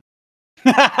Zeke.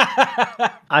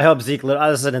 I hope Zeke.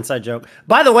 This is an inside joke.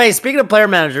 By the way, speaking of player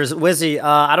managers, Wizzy,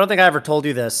 I don't think I ever told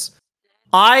you this.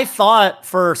 I thought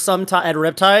for some time at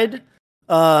Riptide,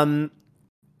 I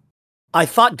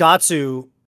thought Gatsu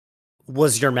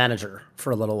was your manager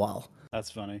for a little while. That's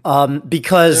funny.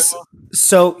 Because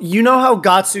so you know how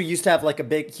Gatsu used to have like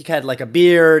he had like a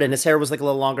beard and his hair was like a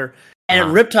little longer. And at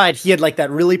Riptide, he had like that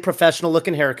really professional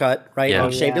looking haircut, right? Yeah.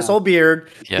 He shaved his whole beard.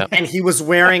 Yeah. And he was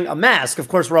wearing a mask. Of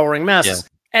course, we're all wearing masks. Yeah.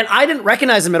 And I didn't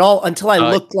recognize him at all until I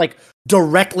looked like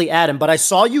directly at him. But I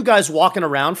saw you guys walking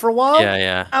around for a while.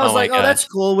 Yeah. I was like, oh, that's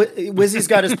cool. Wizzy's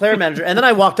got his player manager. And then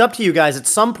I walked up to you guys at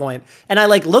some point and I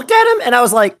like looked at him and I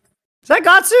was like, is that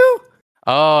Gatsu?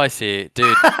 Oh, I see.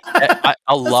 Dude,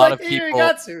 a lot of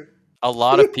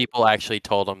people actually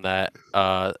told him that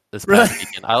this past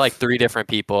weekend. I like 3 different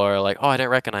people are like, "Oh, I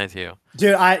didn't recognize you."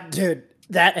 Dude,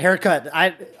 that haircut.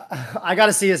 I got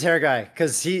to see his hair guy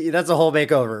cuz that's a whole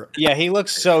makeover. Yeah, he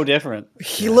looks so different.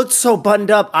 He looked so buttoned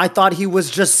up. I thought he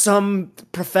was just some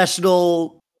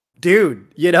professional dude,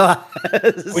 you know.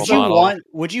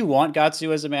 Would you want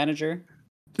Gatsu as a manager?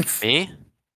 Me?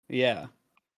 Yeah.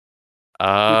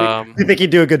 You think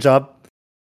he'd do a good job?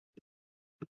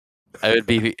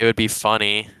 It would be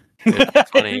funny.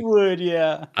 It would,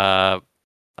 yeah. I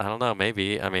don't know.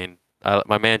 Maybe. I mean,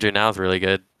 my manager now is really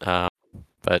good.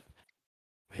 But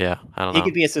yeah, I don't know. He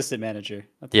could be assistant manager.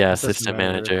 Assistant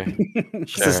manager. Sure.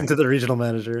 Assistant to the regional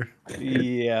manager.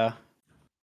 Yeah.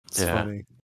 It's funny.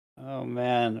 Oh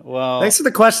man. Well, thanks for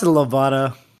the question,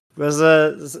 Lobana.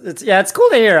 It's cool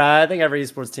to hear. I think every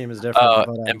esports team is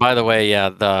different. And by the way,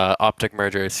 the Optic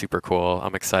merger is super cool.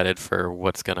 I'm excited for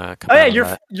what's gonna come. Oh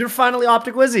yeah, you're finally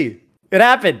Optic Wizzy. It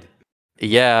happened.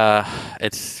 Yeah,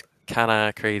 it's kind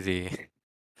of crazy.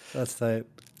 That's tight.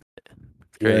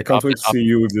 Yeah, I can't wait to see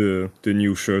you with the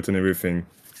new shirt and everything.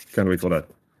 Can't wait for that.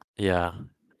 Yeah,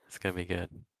 it's gonna be good.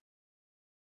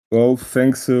 Well,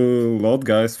 thanks a lot,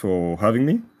 guys, for having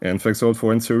me, and thanks a lot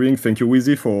for answering. Thank you,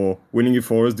 Wizzy, for winning it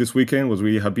for us this weekend. Was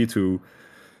really happy to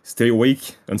stay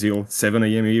awake until 7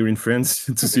 a.m. here in France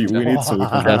to see you win it, so we can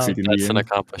That's, bounce it in that's the an end.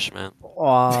 accomplishment.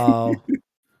 Wow.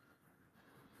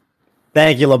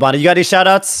 Thank you, Lobana. You got any shout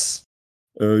outs?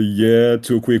 Yeah,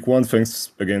 two quick ones.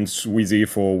 Thanks again, Wizzy,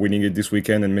 for winning it this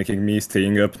weekend and making me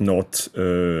staying up not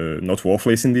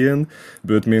worthless in the end.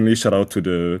 But mainly shout out to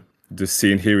the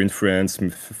scene here in France.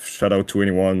 Shout out to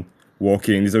anyone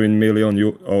working either in Melee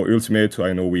or Ultimate.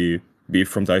 I know we beat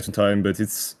from time to time, but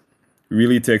it's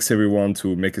really takes everyone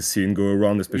to make a scene go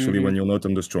around, especially when you're not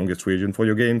on the strongest region for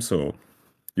your game. So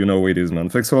you know what it is, man.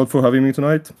 Thanks a lot for having me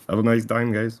tonight. Have a nice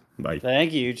time, guys. Bye.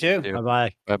 Thank you, you too. Yeah. Bye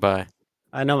bye. Bye bye.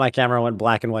 I know my camera went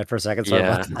black and white for a second. Sorry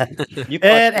Yeah. about that. You It clutched it, you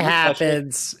clutched it.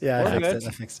 happens. Yeah, We're I good.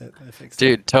 fixed it.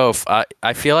 Dude, Toph,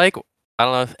 I feel like I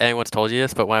don't know if anyone's told you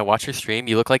this, but when I watch your stream,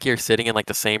 you look like you're sitting in like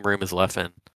the same room as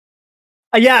Leffen.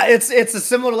 Yeah, it's a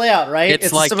similar layout, right?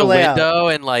 It's a like the similar layout. window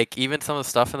and like even some of the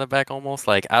stuff in the back almost.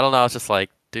 Like I don't know, it's just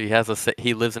like dude,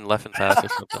 he lives in Leffen's house or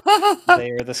something.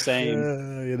 They are the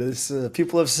same.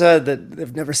 People have said that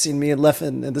they've never seen me and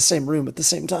Leffen in the same room at the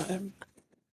same time.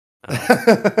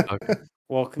 Okay.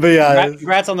 Well, But yeah,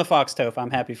 congrats on the Fox Toph.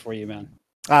 I'm happy for you, man.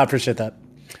 I appreciate that.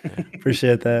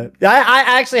 Appreciate that. Yeah,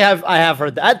 I actually have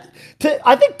heard that.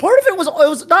 I think part of it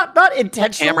was not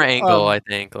intentional. Camera angle, I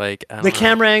think. Like I don't The know.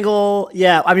 camera angle,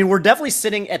 yeah. I mean, we're definitely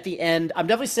sitting at the end. I'm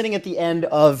definitely sitting at the end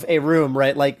of a room,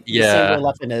 right? Like the Yeah. same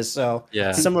way Leffen is. So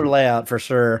Yeah. similar layout for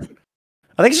sure.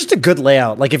 I think it's just a good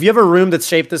layout. Like if you have a room that's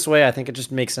shaped this way, I think it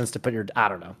just makes sense to put your. I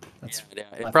don't know. That's Yeah,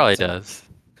 my it probably thoughts on it. does.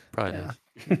 Probably Yeah. does.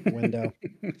 Window.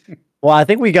 Well, I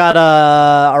think we got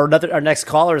our next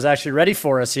caller is actually ready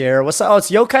for us here. What's up? Oh,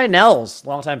 it's Yokai Nels,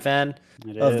 longtime fan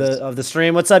It of is. the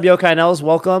stream. What's up, Yokai Nels?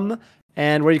 Welcome.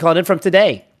 And where are you calling in from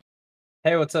today?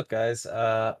 Hey, what's up, guys?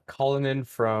 Calling in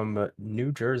from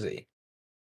New Jersey.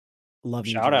 Love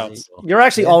New Shout Jersey. outs. You're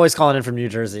actually Yeah. always calling in from New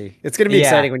Jersey. It's gonna be Yeah.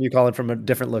 exciting when you call in from a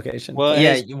different location. Well,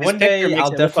 Yeah, his one picture day makes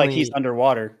I'll it look like he's definitely-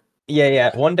 underwater.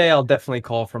 Yeah. One day I'll definitely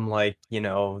call from like,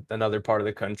 another part of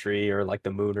the country or like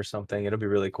the moon or something. It'll be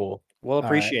really cool. We'll right.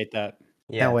 appreciate that.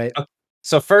 Yeah. Can't wait. Okay.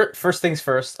 So first things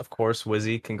first, of course,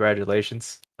 Wizzy,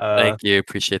 congratulations. Thank you,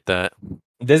 appreciate that.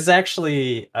 This is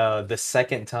actually the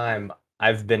second time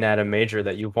I've been at a major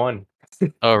that you've won. Oh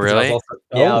 'Cause I was really? also-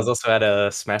 I was Oh. also at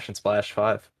a Smash and Splash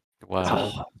 5.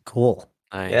 Wow. Oh, cool.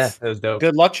 Nice. Yeah, it was dope.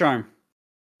 Good luck charm.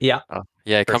 Yeah. Oh,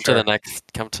 yeah, For come to the sure. next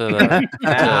come to the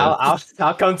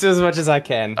I'll come to as much as I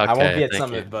can. I won't Okay, be at thank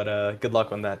Summit, you. but good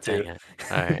luck on that dang too. it.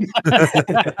 All right.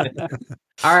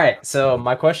 All right, so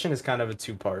my question is kind of a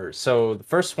two-parter. So the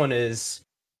first one is,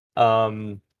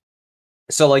 so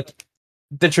like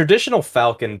the traditional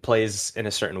Falcon plays in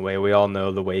a certain way. We all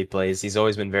know the way he plays. He's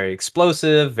always been very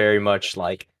explosive, very much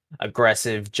like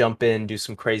aggressive, jump in, do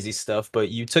some crazy stuff. But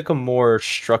you took a more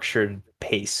structured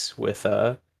pace with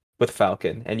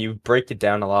Falcon, and you break it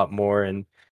down a lot more, and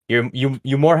you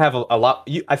more have a lot.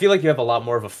 I feel like you have a lot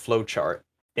more of a flow chart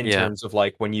in Yeah. terms of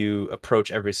like when you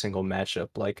approach every single matchup.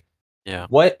 Like, Yeah.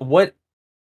 why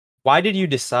did you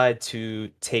decide to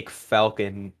take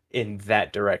Falcon in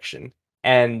that direction?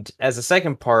 And as a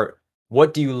second part,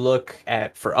 what do you look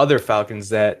at for other Falcons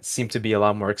that seem to be a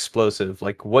lot more explosive?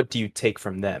 Like, what do you take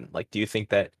from them? Like, do you think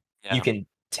that Yeah. you can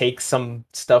take some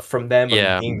stuff from them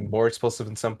Yeah. and being more explosive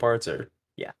in some parts, or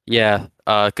Yeah,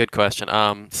 good question.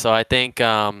 So I think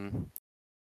when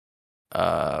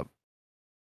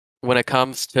it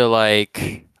comes to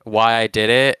like why I did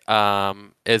it,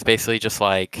 is basically just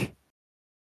like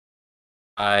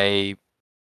I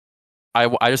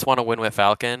just want to win with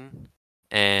Falcon,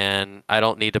 and I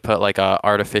don't need to put like a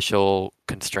artificial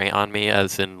constraint on me,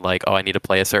 as in like, oh, I need to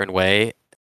play a certain way.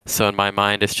 So in my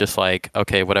mind, it's just like,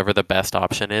 okay, whatever the best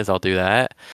option is, I'll do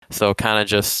that. So kind of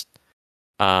just,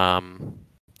 I'm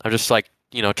just like,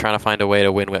 trying to find a way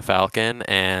to win with Falcon,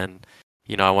 and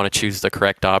I want to choose the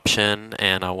correct option,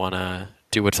 and I want to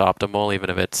do what's optimal, even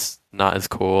if it's not as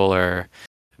cool or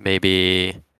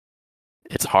maybe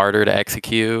it's harder to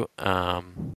execute. So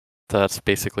that's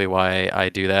basically why I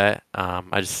do that. I'm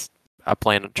trying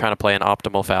to play an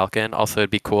optimal Falcon. Also, it'd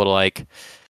be cool to like,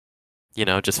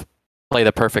 just play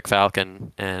the perfect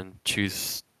Falcon and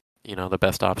choose, the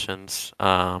best options.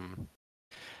 And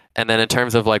then in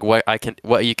terms of like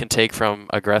what you can take from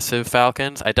aggressive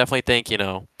Falcons, I definitely think,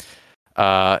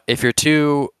 if you're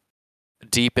too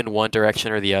deep in one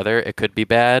direction or the other, it could be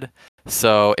bad.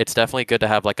 So it's definitely good to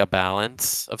have like a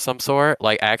balance of some sort.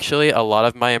 Like actually a lot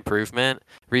of my improvement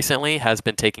recently has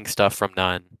been taking stuff from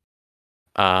None.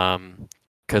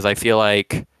 Because I feel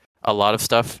like a lot of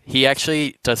stuff, he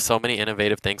actually does so many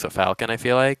innovative things with Falcon, I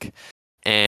feel like.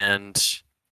 and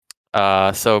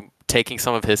so taking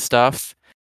some of his stuff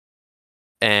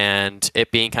and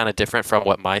it being kind of different from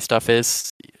what my stuff is,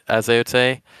 as they would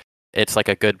say, it's like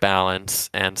a good balance.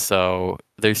 And so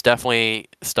there's definitely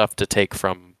stuff to take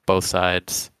from both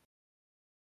sides.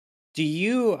 Do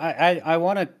you? I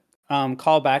want to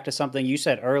call back to something you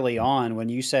said early on when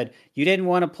you said you didn't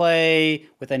want to play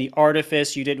with any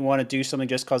artifice. You didn't want to do something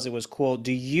just because it was cool.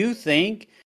 Do you think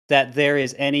that there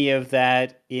is any of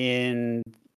that in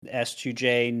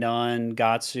S2J, None,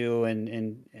 Gatsu,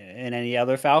 and any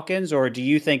other Falcons, or do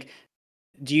you think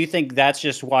that's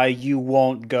just why you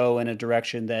won't go in a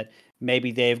direction that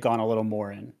maybe they've gone a little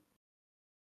more in?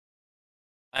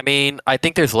 I mean, I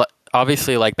think there's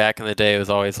obviously, like, back in the day, it was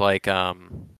always like I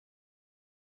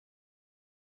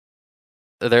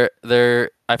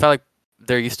felt like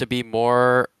there used to be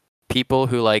more people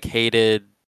who like hated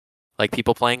like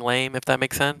people playing lame, if that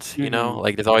makes sense. You know,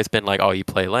 like there's always been like, oh, you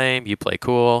play lame, you play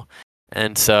cool,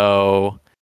 and so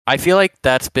I feel like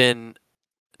that's been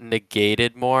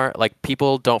negated more. Like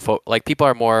people don't like people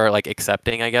are more like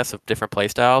accepting, I guess, of different play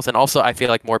styles, and also I feel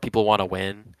like more people want to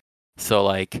win. So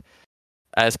like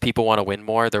as people want to win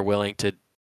more, they're willing to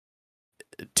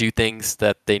do things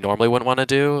that they normally wouldn't want to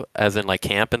do, as in like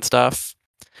camp and stuff.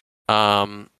 I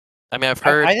mean, I've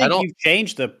heard. I think you've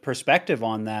changed the perspective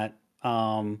on that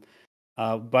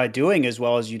by doing as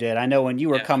well as you did. I know when you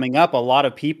were coming up, a lot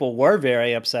of people were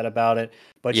very upset about it,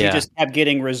 but you just kept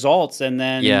getting results, and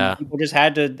then people just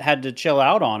had to chill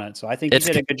out on it. So I think you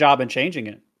did a good job in changing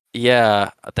it.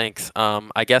 Yeah, thanks.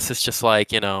 I guess it's just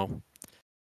like,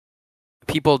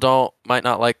 people might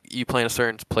not like you playing a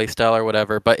certain play style or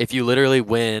whatever, but if you literally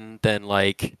win, then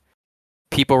like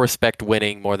people respect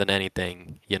winning more than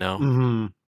anything, Mm-hmm.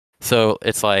 So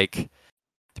it's like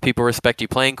people respect you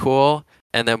playing cool,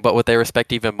 and then but what they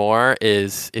respect even more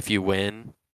is if you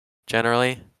win.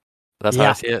 Generally, that's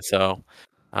how I see it. So,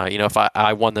 if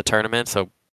I won the tournament, so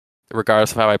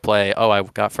regardless of how I play, I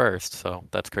got first. So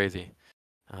that's crazy.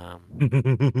 I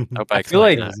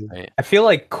feel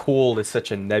like cool is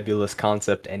such a nebulous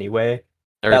concept anyway.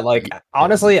 That like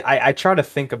honestly, I try to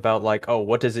think about like, oh,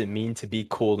 what does it mean to be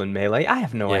cool in Melee? I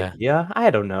have no idea. I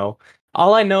don't know.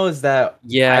 All I know is that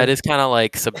it is kind of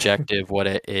like subjective what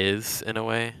it is in a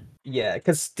way. Yeah,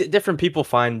 because different people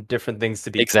find different things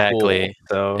to be exactly.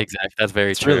 Cool, so exactly, that's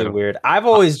very it's true. Really weird. I've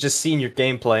always just seen your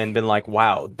gameplay and been like,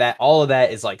 wow, that all of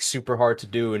that is like super hard to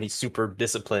do, and he's super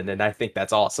disciplined, and I think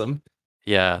that's awesome.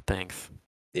 Yeah, thanks.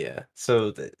 Yeah,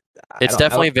 so it's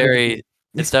definitely very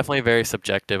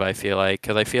subjective. I feel like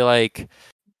because I feel like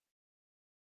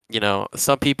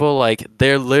some people like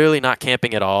they're literally not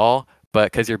camping at all. But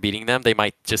because you're beating them, they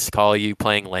might just call you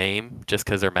playing lame just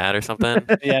because they're mad or something.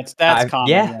 That's common.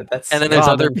 Yeah, that's. And then there's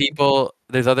other people.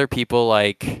 There's other people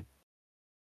like,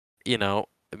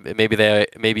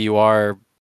 maybe you are,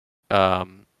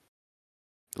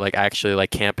 like actually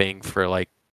like camping for like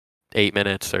 8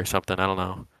 minutes or something. I don't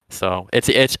know. So it's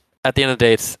at the end of the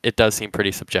day, it does seem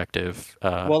pretty subjective.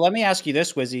 Well, let me ask you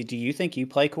this, Wizzy. Do you think you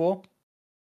play cool?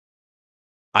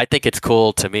 I think it's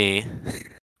cool to me.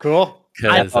 Cool.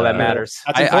 All that matters.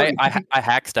 I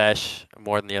hack stash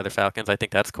more than the other Falcons. I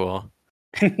think that's cool.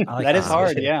 That is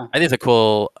hard, yeah. I think it's a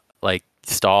cool like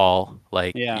stall.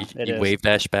 Like you wave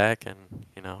dash back, and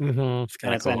it's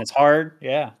kind of cool. And it's hard,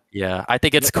 yeah. Yeah, I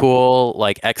think it's cool,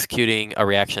 like executing a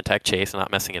reaction attack chase and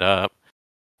not messing it up.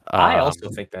 I also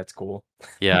think that's cool.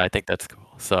 Yeah, I think that's cool.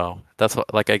 So that's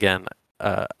what, like, again,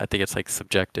 I think it's like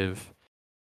subjective.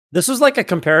 This was like a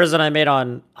comparison I made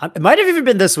on, it might have even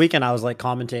been this weekend. I was like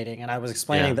commentating and I was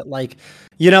explaining that like,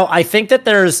 I think that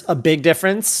there's a big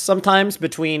difference sometimes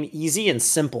between easy and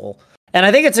simple. And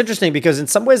I think it's interesting because in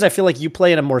some ways I feel like you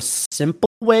play in a more simple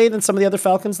way than some of the other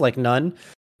Falcons, like None,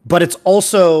 but it's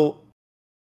also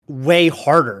way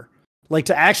harder. Like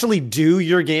to actually do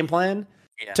your game plan,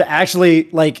 to actually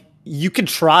like, you could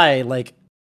try like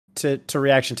to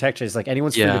reaction tech chase, like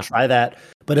anyone's free to try that.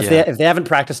 But if they haven't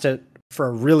practiced it for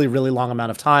a really, really long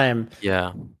amount of time,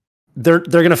 they're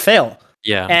gonna fail.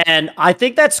 Yeah. And I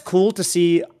think that's cool to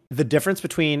see the difference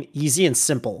between easy and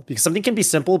simple, because something can be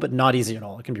simple but not easy at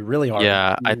all. It can be really hard.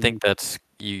 Yeah, I think that's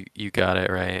you got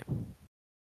it right.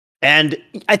 And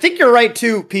I think you're right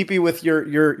too, PP, with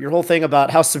your whole thing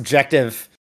about how subjective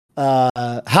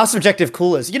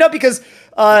cool is. Because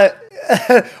look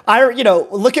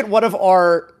at one of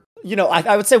our,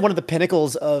 I would say one of the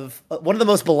pinnacles of one of the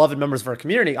most beloved members of our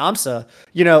community, Amsa.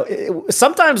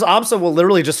 Sometimes Amsa will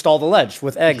literally just stall the ledge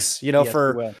with eggs,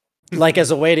 for like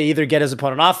as a way to either get his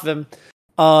opponent off of him.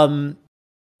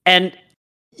 And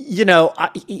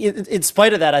in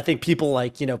spite of that, I think people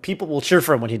people will cheer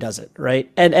for him when he does it,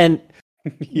 right? And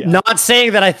not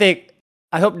saying that I think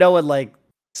hope no one like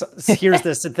hears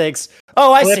this and thinks,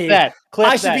 "Oh, I see.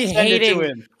 I should be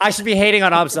hating. I should be hating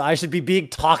on Amsa. I should be being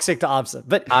toxic to Amsa."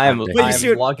 But I'm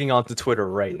what- logging onto Twitter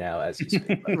right now as you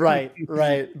speak. right.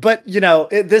 But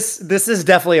this is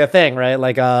definitely a thing, right?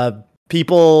 Like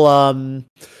people.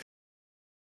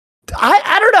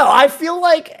 I don't know. I feel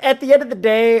like at the end of the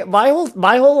day, my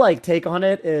whole like take on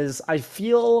it is I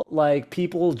feel like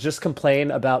people just complain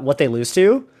about what they lose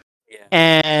to. Yeah.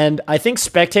 And I think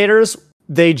spectators,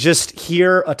 they just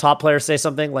hear a top player say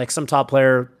something, like some top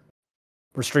player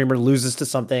or streamer loses to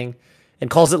something and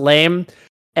calls it lame,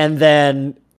 and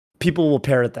then people will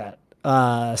parrot that.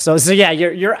 So yeah,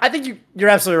 I think you're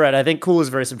absolutely right. I think cool is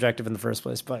very subjective in the first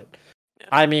place, but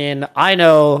I mean, I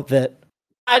know that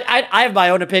I have my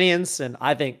own opinions, and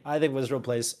I think Wizard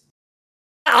plays.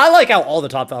 I like how all the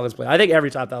top Falcons play. I think every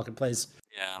top Falcon plays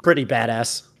pretty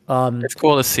badass. It's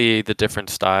cool to see the different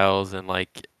styles and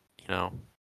like,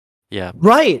 yeah.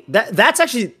 Right. That's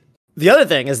actually the other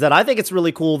thing is that I think it's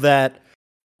really cool that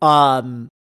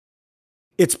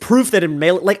it's proof that in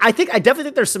Melee, like I definitely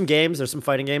think there's some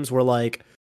fighting games where like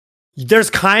there's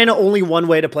kind of only one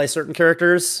way to play certain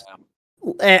characters. Yeah.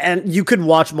 And you could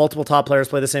watch multiple top players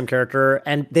play the same character,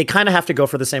 and they kind of have to go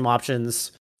for the same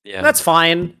options. Yeah, and that's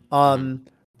fine.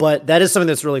 But that is something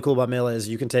that's really cool about Melee is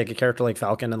you can take a character like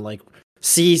Falcon and like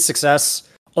see success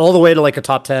all the way to like a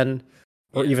top 10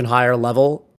 or even higher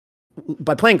level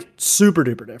by playing super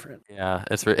duper different. Yeah,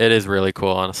 it is really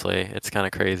cool. Honestly, it's kind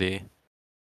of crazy.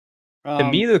 To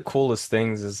me, the coolest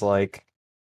things is like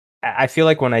I feel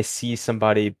like when I see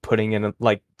somebody putting in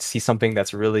see something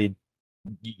that's really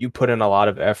you put in a lot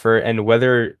of effort, and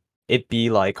whether it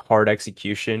be like hard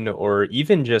execution or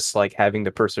even just like having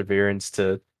the perseverance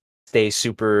to stay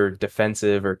super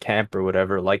defensive or camp or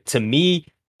whatever, like to me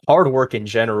hard work in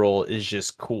general is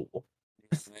just cool.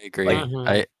 I agree.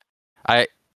 I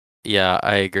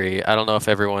agree. I don't know if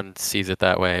everyone sees it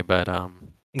that way, but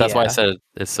that's why I said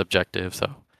it's subjective.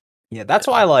 So yeah, that's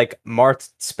why like Mart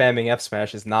spamming F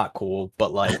smash is not cool,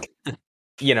 but like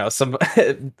some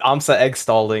Amsa egg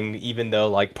stalling, even though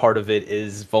like part of it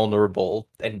is vulnerable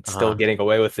and still getting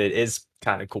away with it, is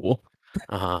kind of cool.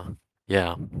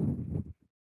 Yeah.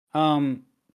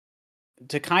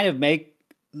 To kind of make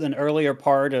an earlier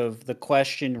part of the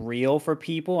question real for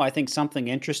people, I think something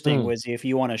interesting was, if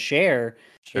you want to share,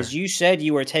 is you said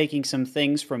you were taking some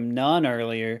things from None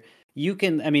earlier. You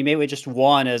can, maybe just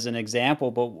one as an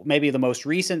example, but maybe the most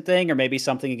recent thing, or maybe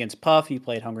something against Puff. You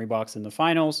played Hungrybox in the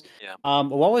finals. Yeah.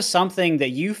 What was something that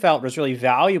you felt was really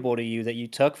valuable to you that you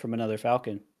took from another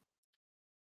Falcon?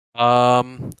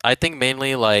 I think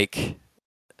mainly like,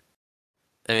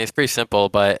 it's pretty simple,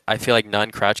 but I feel like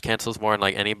None crouch cancels more than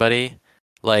like anybody.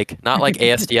 Like not like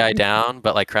ASDI down,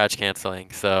 but like crouch canceling.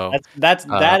 So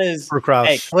that is for crouch.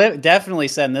 Hey, Clip, definitely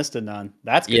send this to None.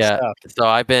 That's good stuff. So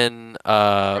I've been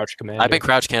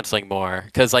crouch canceling more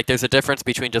because like there's a difference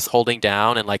between just holding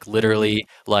down and like literally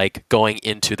like going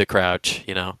into the crouch.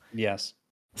 Yes.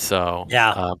 So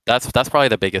that's probably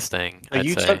the biggest thing. So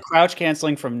you took crouch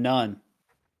canceling from None.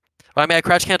 Well, I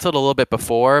crouch canceled a little bit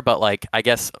before, but like I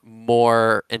guess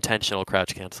more intentional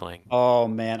crouch canceling. Oh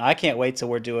man, I can't wait till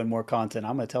we're doing more content.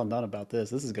 I'm gonna tell None about this.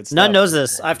 This is good stuff. None knows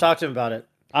this. I've talked to him about it.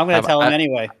 I'm gonna tell him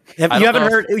anyway. You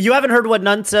haven't heard what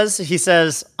None says? He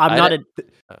says, "I'm not a."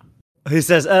 He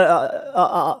says,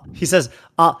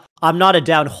 "I'm not a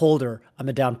down holder. I'm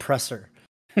a down presser."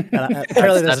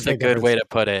 Apparently, that's a good way to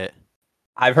put it.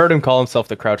 I've heard him call himself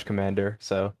the crouch commander,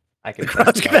 so I can.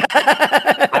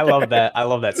 I love that. I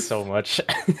love that so much.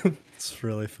 It's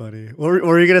really funny. What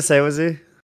were you gonna say? Was he?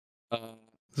 I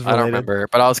don't remember,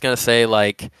 but I was gonna say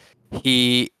like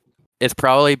it's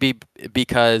probably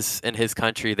because in his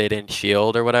country they didn't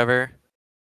shield or whatever,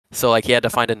 so like he had to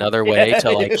find another way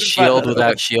to like shield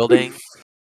without shielding.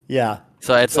 Yeah.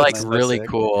 So it's like really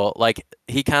cool. Like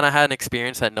he kind of had an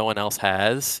experience that no one else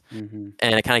has, and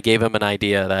it kind of gave him an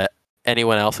idea that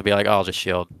anyone else would be like, "Oh, I'll just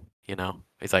shield,"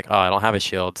 He's like, "Oh, I don't have a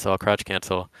shield, so I'll crouch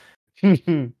cancel."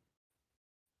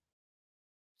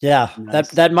 Yeah, nice.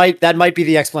 that might be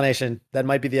the explanation. That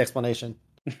might be the explanation.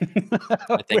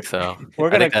 I think so. We're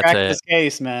gonna crack this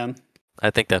case, man. I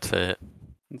think that's it.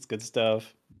 That's good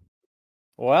stuff.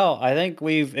 Well, I think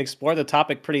we've explored the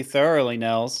topic pretty thoroughly,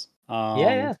 Nels.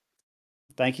 Yeah.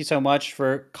 Thank you so much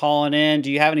for calling in.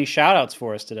 Do you have any shout outs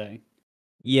for us today?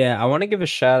 Yeah, I want to give a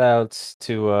shout out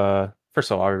to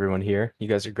first of all everyone here. You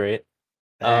guys are great.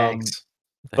 Thanks.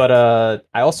 But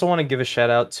I also want to give a shout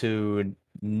out to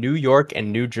New York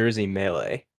and New Jersey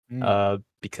Melee.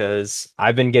 Because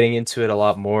I've been getting into it a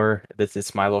lot more.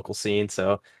 It's my local scene,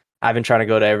 so I've been trying to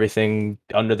go to everything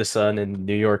under the sun in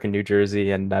New York and New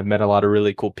Jersey, and I've met a lot of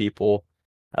really cool people.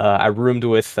 I roomed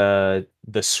with the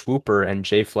Swooper and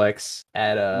JFlex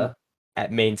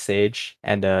at main stage,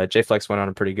 and JFlex went on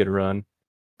a pretty good run.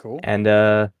 Cool.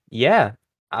 And yeah,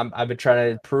 I've been trying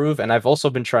to improve, and I've also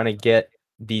been trying to get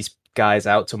these guys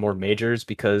out to more majors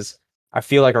because I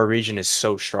feel like our region is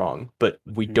so strong, but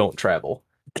we don't travel.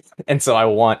 And so I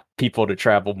want people to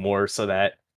travel more so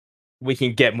that we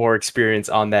can get more experience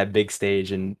on that big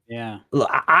stage. And Yeah. look,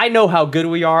 I know how good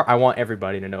we are. I want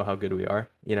everybody to know how good we are,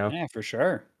 you know? Yeah, for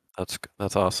sure.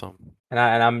 That's awesome. And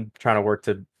I'm trying to work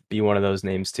to be one of those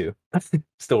names too.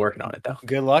 Still working on it though.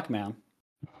 Good luck, man.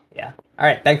 Yeah. All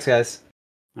right. Thanks, guys.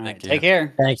 All right, Thank you. take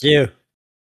care. Thank you.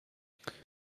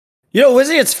 You know,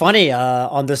 Wizzy, it's funny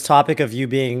on this topic of you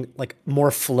being like more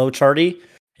flowcharty.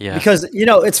 Yeah. Because, you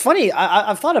know, it's funny.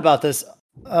 I've thought about this.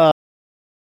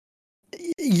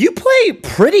 You play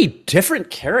pretty different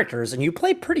characters and you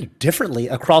play pretty differently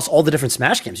across all the different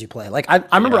Smash games you play. Like, I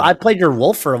remember Yeah. I played your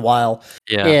Wolf for a while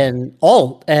Yeah. in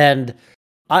Alt, and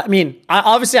I mean,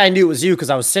 obviously I knew it was you because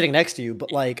I was sitting next to you,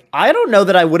 but like, I don't know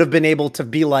that I would have been able to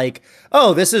be like,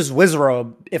 oh, this is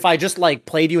Wizrobe if I just like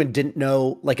played you and didn't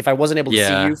know, like if I wasn't able to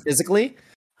Yeah. see you physically.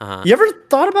 Uh-huh. You ever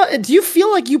thought about it? Do you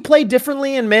feel like you play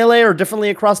differently in Melee or differently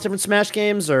across different Smash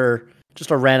games, or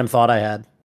just a random thought I had?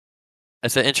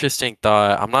 It's an interesting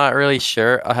thought. I'm not really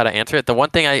sure how to answer it. The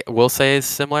one thing I will say is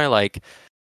similar. Like,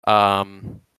 I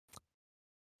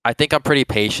think I'm pretty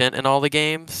patient in all the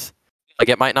games. Like,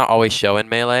 it might not always show in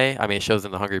Melee. I mean, it shows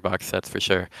in the Hungry Box sets for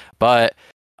sure. But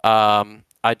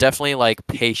I definitely like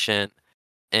patient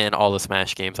in all the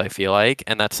Smash games, I feel like.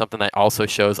 And that's something that also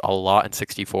shows a lot in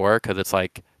 64 because it's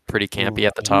like pretty campy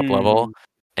at the top level.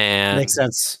 And Makes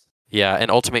sense. yeah, in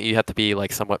Ultimate, you have to be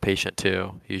like somewhat patient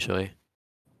too, usually.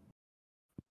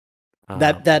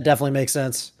 That definitely makes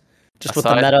sense. Just with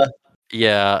the aside- meta.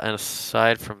 Yeah, and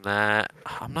aside from that,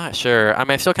 I'm not sure. I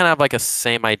mean, I still kind of have like a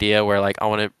same idea where like I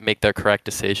want to make the correct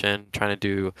decision, trying to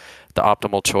do the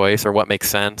optimal choice or what makes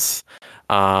sense.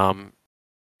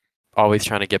 Always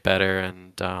trying to get better,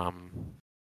 and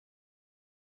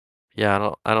yeah,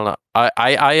 I don't know.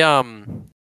 I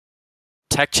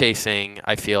tech chasing.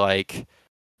 I feel like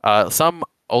some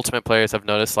Ultimate players have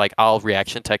noticed like I'll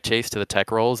reaction tech chase to the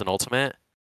tech rolls in Ultimate,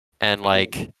 and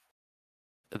like.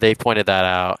 They pointed that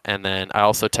out, and then I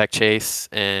also tech chase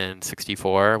in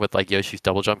 64 with like Yoshi's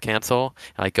double jump cancel,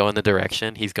 and I go in the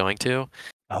direction he's going to.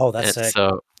 Oh, that's And sick.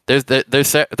 so there's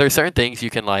certain things you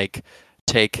can like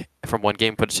take from one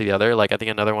game, put it to the other. Like I think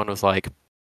another one was like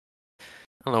I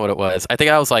don't know what it was. I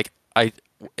think I was like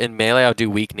in Melee I'll do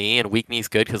weak knee, and weak knee is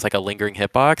good because like a lingering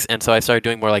hitbox, and so I started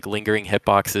doing more like lingering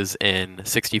hitboxes in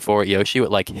 64 Yoshi with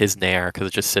like his nair because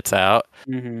it just sits out.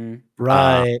 Mm-hmm.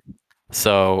 Right.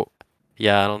 So.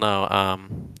 Yeah, I don't know.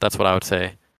 That's what I would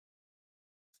say.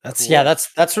 That's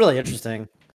really interesting.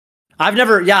 I've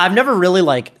never really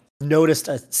like noticed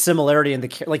a similarity in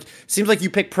the like. Seems like you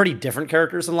pick pretty different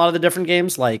characters in a lot of the different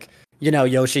games, like you know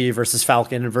Yoshi versus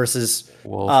Falcon versus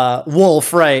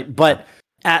Wolf, right? But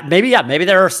maybe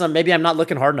there are some. Maybe I'm not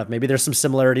looking hard enough. Maybe there's some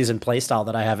similarities in playstyle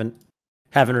that I haven't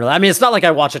really. I mean, it's not like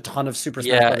I watch a ton of Super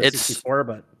Smash Bros. 64,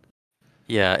 but.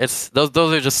 Yeah, it's those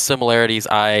are just similarities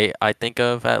I think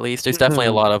of at least. There's definitely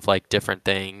a lot of like different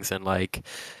things and like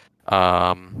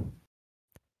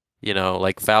you know,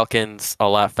 like Falcon's a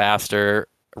lot faster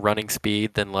running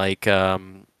speed than like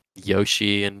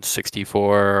Yoshi in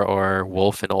 64 or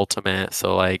Wolf in Ultimate.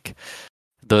 So like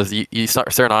those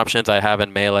certain options I have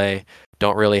in Melee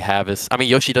don't really have as I mean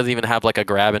Yoshi doesn't even have like a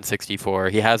grab in 64.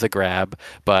 He has a grab,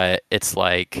 but it's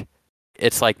like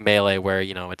Melee where,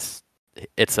 you know,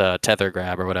 it's a tether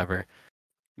grab or whatever.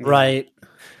 Right.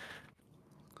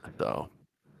 So,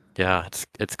 yeah,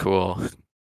 it's cool.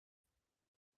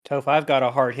 Toph, I've got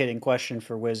a hard-hitting question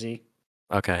for Wizzy.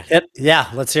 Okay. Yeah,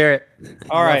 let's hear it.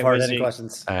 All right, hard-hitting Wizzy.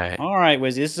 questions. All right. All right,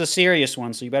 Wizzy. This is a serious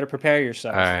one, so you better prepare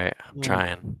yourself. All right. I'm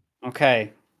trying.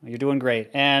 Okay, you're doing great.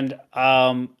 And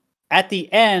at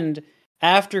the end,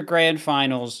 after grand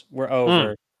finals were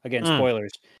over, again,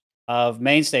 spoilers, of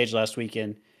main stage last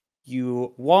weekend,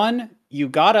 you won, you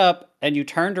got up, and you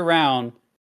turned around,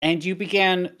 and you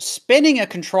began spinning a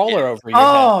controller over your head.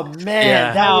 Oh man,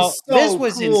 Yeah. Now, this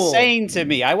was insane to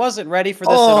me. I wasn't ready for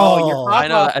this at all. I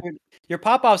know Your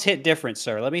pop-offs hit different,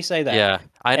 sir. Let me say that. Yeah,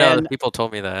 I know And- that people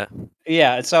told me that.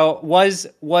 Yeah, so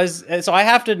so I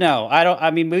have to know.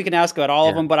 I mean we can ask about all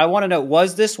of Yeah. them, but I want to know,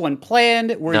 was this one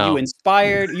planned? Were No. you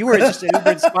inspired? You were just uber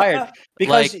inspired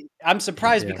because Like- I'm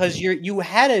surprised Yeah. because you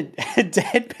had a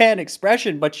deadpan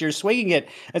expression, but you're swinging it.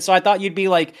 And so I thought you'd be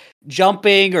like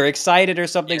jumping or excited or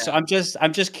something. So I'm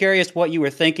just curious what you were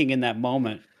thinking in that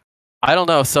moment. I don't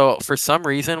know. So for some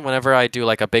reason, whenever I do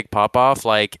like a big pop off,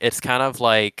 like it's kind of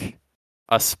like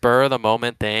a spur of the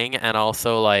moment thing, and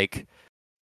also like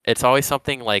it's always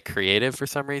something like creative for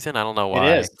some reason. I don't know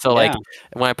why. It is. So like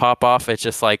Yeah. when I pop off, it's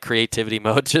just like creativity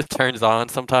mode just turns on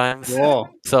sometimes. Cool.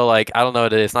 So like I don't know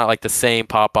what it is. It's not like the same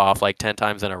pop off like 10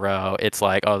 times in a row. It's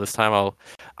like, oh, this time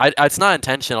it's not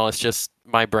intentional. It's just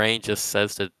my brain just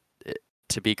says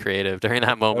to be creative during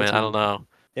that moment. I don't know.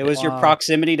 It was your Wow.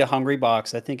 proximity to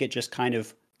Hungrybox. I think it just kind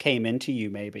of came into you,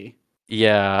 maybe.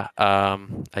 Yeah,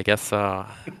 I guess so.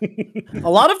 A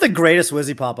lot of the greatest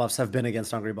Wizzy pop-ups have been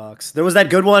against Hungrybox. There was that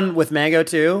good one with Mango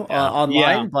too online,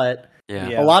 Yeah. but Yeah.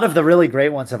 Yeah. a lot of the really great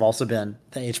ones have also been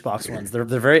the HBox ones. They're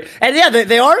very and yeah,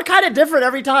 they are kind of different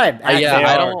every time. Yeah, They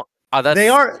I are. don't. That's, They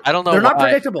are. I don't know. They're not why.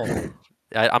 predictable.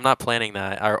 I'm not planning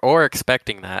that or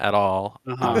expecting that at all.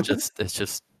 Uh-huh. It's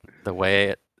just the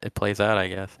way it plays out, I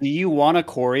guess. Do you want to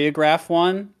choreograph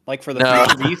one like for the No.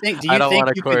 future? Do you think I don't you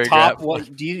wanna could top choreograph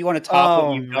what? Do you want to top Oh,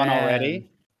 what you've done already,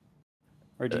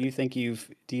 or do you think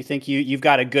you've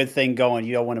got a good thing going?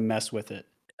 You don't want to mess with it.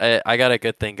 I got a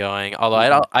good thing going.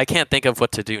 Although I can't think of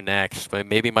what to do next, but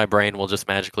maybe my brain will just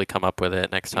magically come up with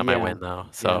it next time I Yeah. win, though.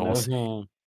 Yeah, So we'll that's- see.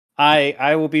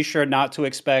 I will be sure not to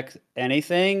expect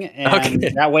anything, and Okay.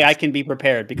 that way I can be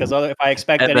prepared. Because if I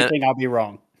expect And then- anything, I'll be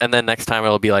wrong. And then next time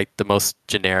it'll be like the most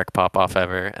generic pop off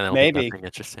ever, and it'll Maybe. be nothing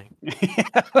interesting.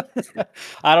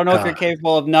 I don't know if you're God.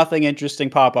 capable of nothing interesting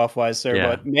pop off wise, sir, Yeah.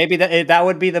 but maybe that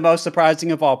would be the most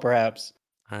surprising of all, perhaps.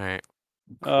 All right.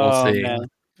 Oh see. man,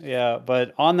 yeah.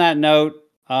 But on that note,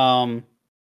 I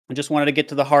just wanted to get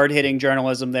to the hard hitting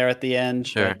journalism there at the end.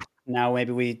 Sure. but Now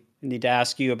maybe we need to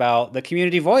ask you about the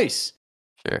community voice.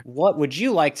 Sure. What would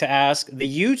you like to ask the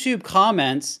YouTube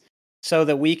comments so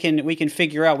that we can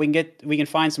figure out we can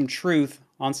find some truth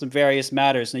on some various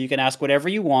matters? Now you can ask whatever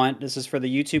you want. This is for the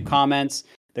YouTube comments,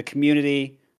 the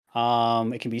community.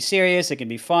 It can be serious, it can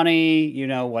be funny,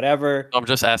 whatever. I'm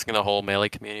just asking the whole Melee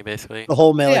community, basically. The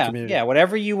whole Melee Yeah, community. yeah,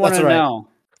 whatever you want That's to right. know.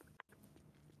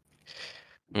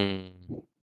 Mm.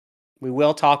 We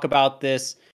will talk about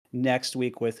this next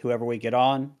week with whoever we get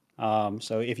on.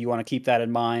 So if you want to keep that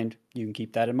in mind, you can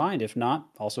keep that in mind. If not,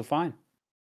 also fine.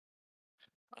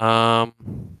 Trying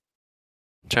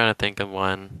to think of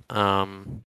one.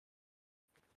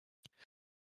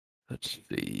 Let's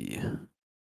see.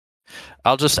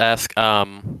 I'll just ask,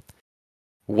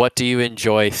 what do you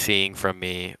enjoy seeing from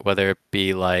me? Whether it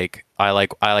be like I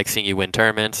like seeing you win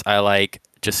tournaments. I like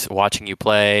just watching you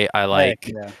play. I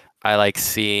like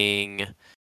seeing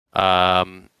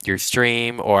your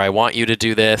stream, or I want you to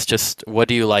do this. Just what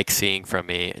do you like seeing from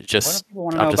me? What Just do people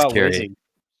want to I'm know just about curious. Wizzy?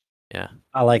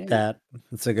 I like Yeah. that.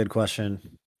 That's a good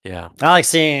question. Yeah. I like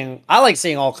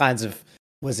seeing all kinds of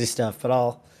Wizzy stuff, but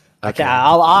I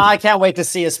Okay. can't wait to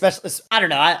see, especially. I don't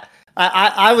know.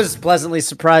 I was pleasantly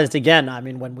surprised again. I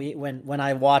mean, when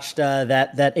I watched that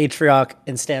Atrioc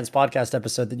and Stan's podcast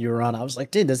episode that you were on, I was like,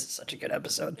 dude, this is such a good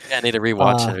episode. Yeah, I need to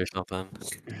rewatch it or something.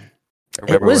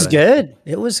 It was good.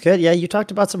 It was good. Yeah, you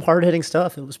talked about some hard hitting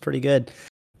stuff. It was pretty good.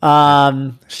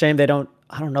 Shame they don't.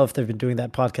 I don't know if they've been doing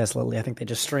that podcast lately. I think they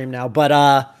just stream now. But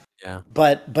Yeah.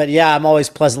 But yeah, I'm always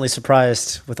pleasantly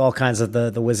surprised with all kinds of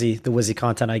the Wizzy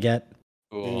content I get.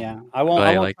 Cool. Yeah, I won't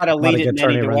Glad try to a lot lead of it good in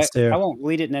any tourney runs, direction. too. I won't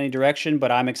lead it in any direction,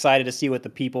 but I'm excited to see what the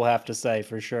people have to say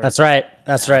for sure. That's right.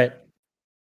 That's right.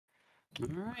 All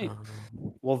right. Um,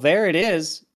 Well, there it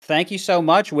is. Thank you so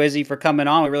much, Wizzy, for coming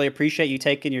on. We really appreciate you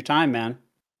taking your time, man.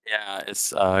 Yeah,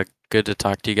 it's good to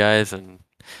talk to you guys, and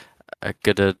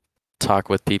good to talk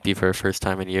with PP for the first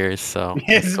time in years. So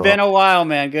It's cool. been a while,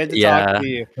 man. Good to talk Yeah. to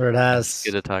you. Sure it has.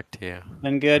 Good to talk to you.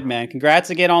 Been good, man. Congrats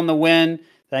again on the win.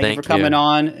 Thank you Thank for coming you.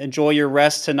 on. Enjoy your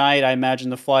rest tonight. I imagine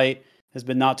the flight has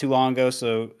been not too long ago,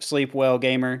 so sleep well,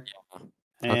 gamer.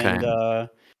 And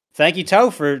thank you, Toe,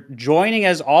 for joining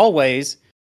as always.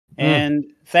 And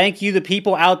thank you, the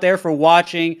people out there, for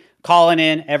watching, calling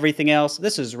in, everything else.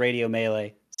 This is Radio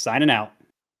Melee, signing out.